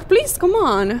 Makkaraperunat, please, come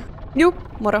on. You,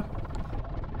 moro.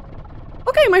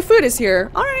 Okay, my food is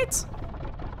here. Alright.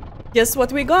 Guess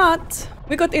what we got?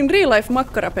 We got in real life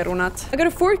makkaraperunat. I got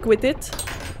a fork with it.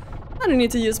 I don't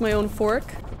need to use my own fork.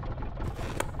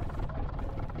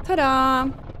 Ta-da!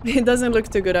 It doesn't look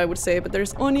too good, I would say, but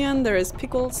there's onion, there is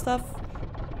pickled stuff,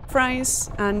 fries,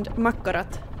 and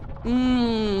makkarat.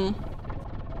 Mmm.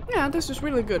 Yeah, this is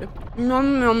really good.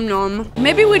 Nom nom nom.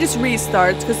 Maybe we just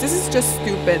restart, because this is just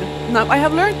stupid. Now, I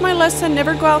have learned my lesson,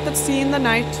 never go out at sea in the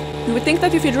night. You would think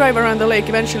that if you drive around the lake,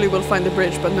 eventually we'll find the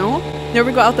bridge, but no.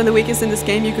 Never go out on the weekends in this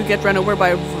game, you could get run over by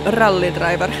a rally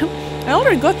driver. I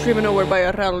already got driven over by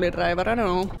a rally driver, I don't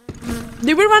know.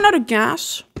 Did we run out of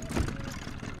gas?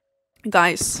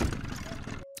 Guys.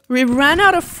 We ran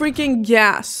out of freaking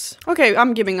gas. Okay,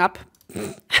 I'm giving up.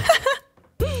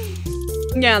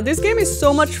 Yeah, this game is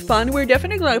so much fun. We're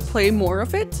definitely gonna play more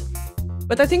of it.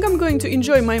 But I think I'm going to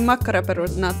enjoy my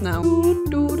makkaraperunat now.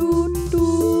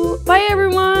 Bye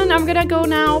everyone, I'm gonna go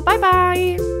now. Bye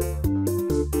bye.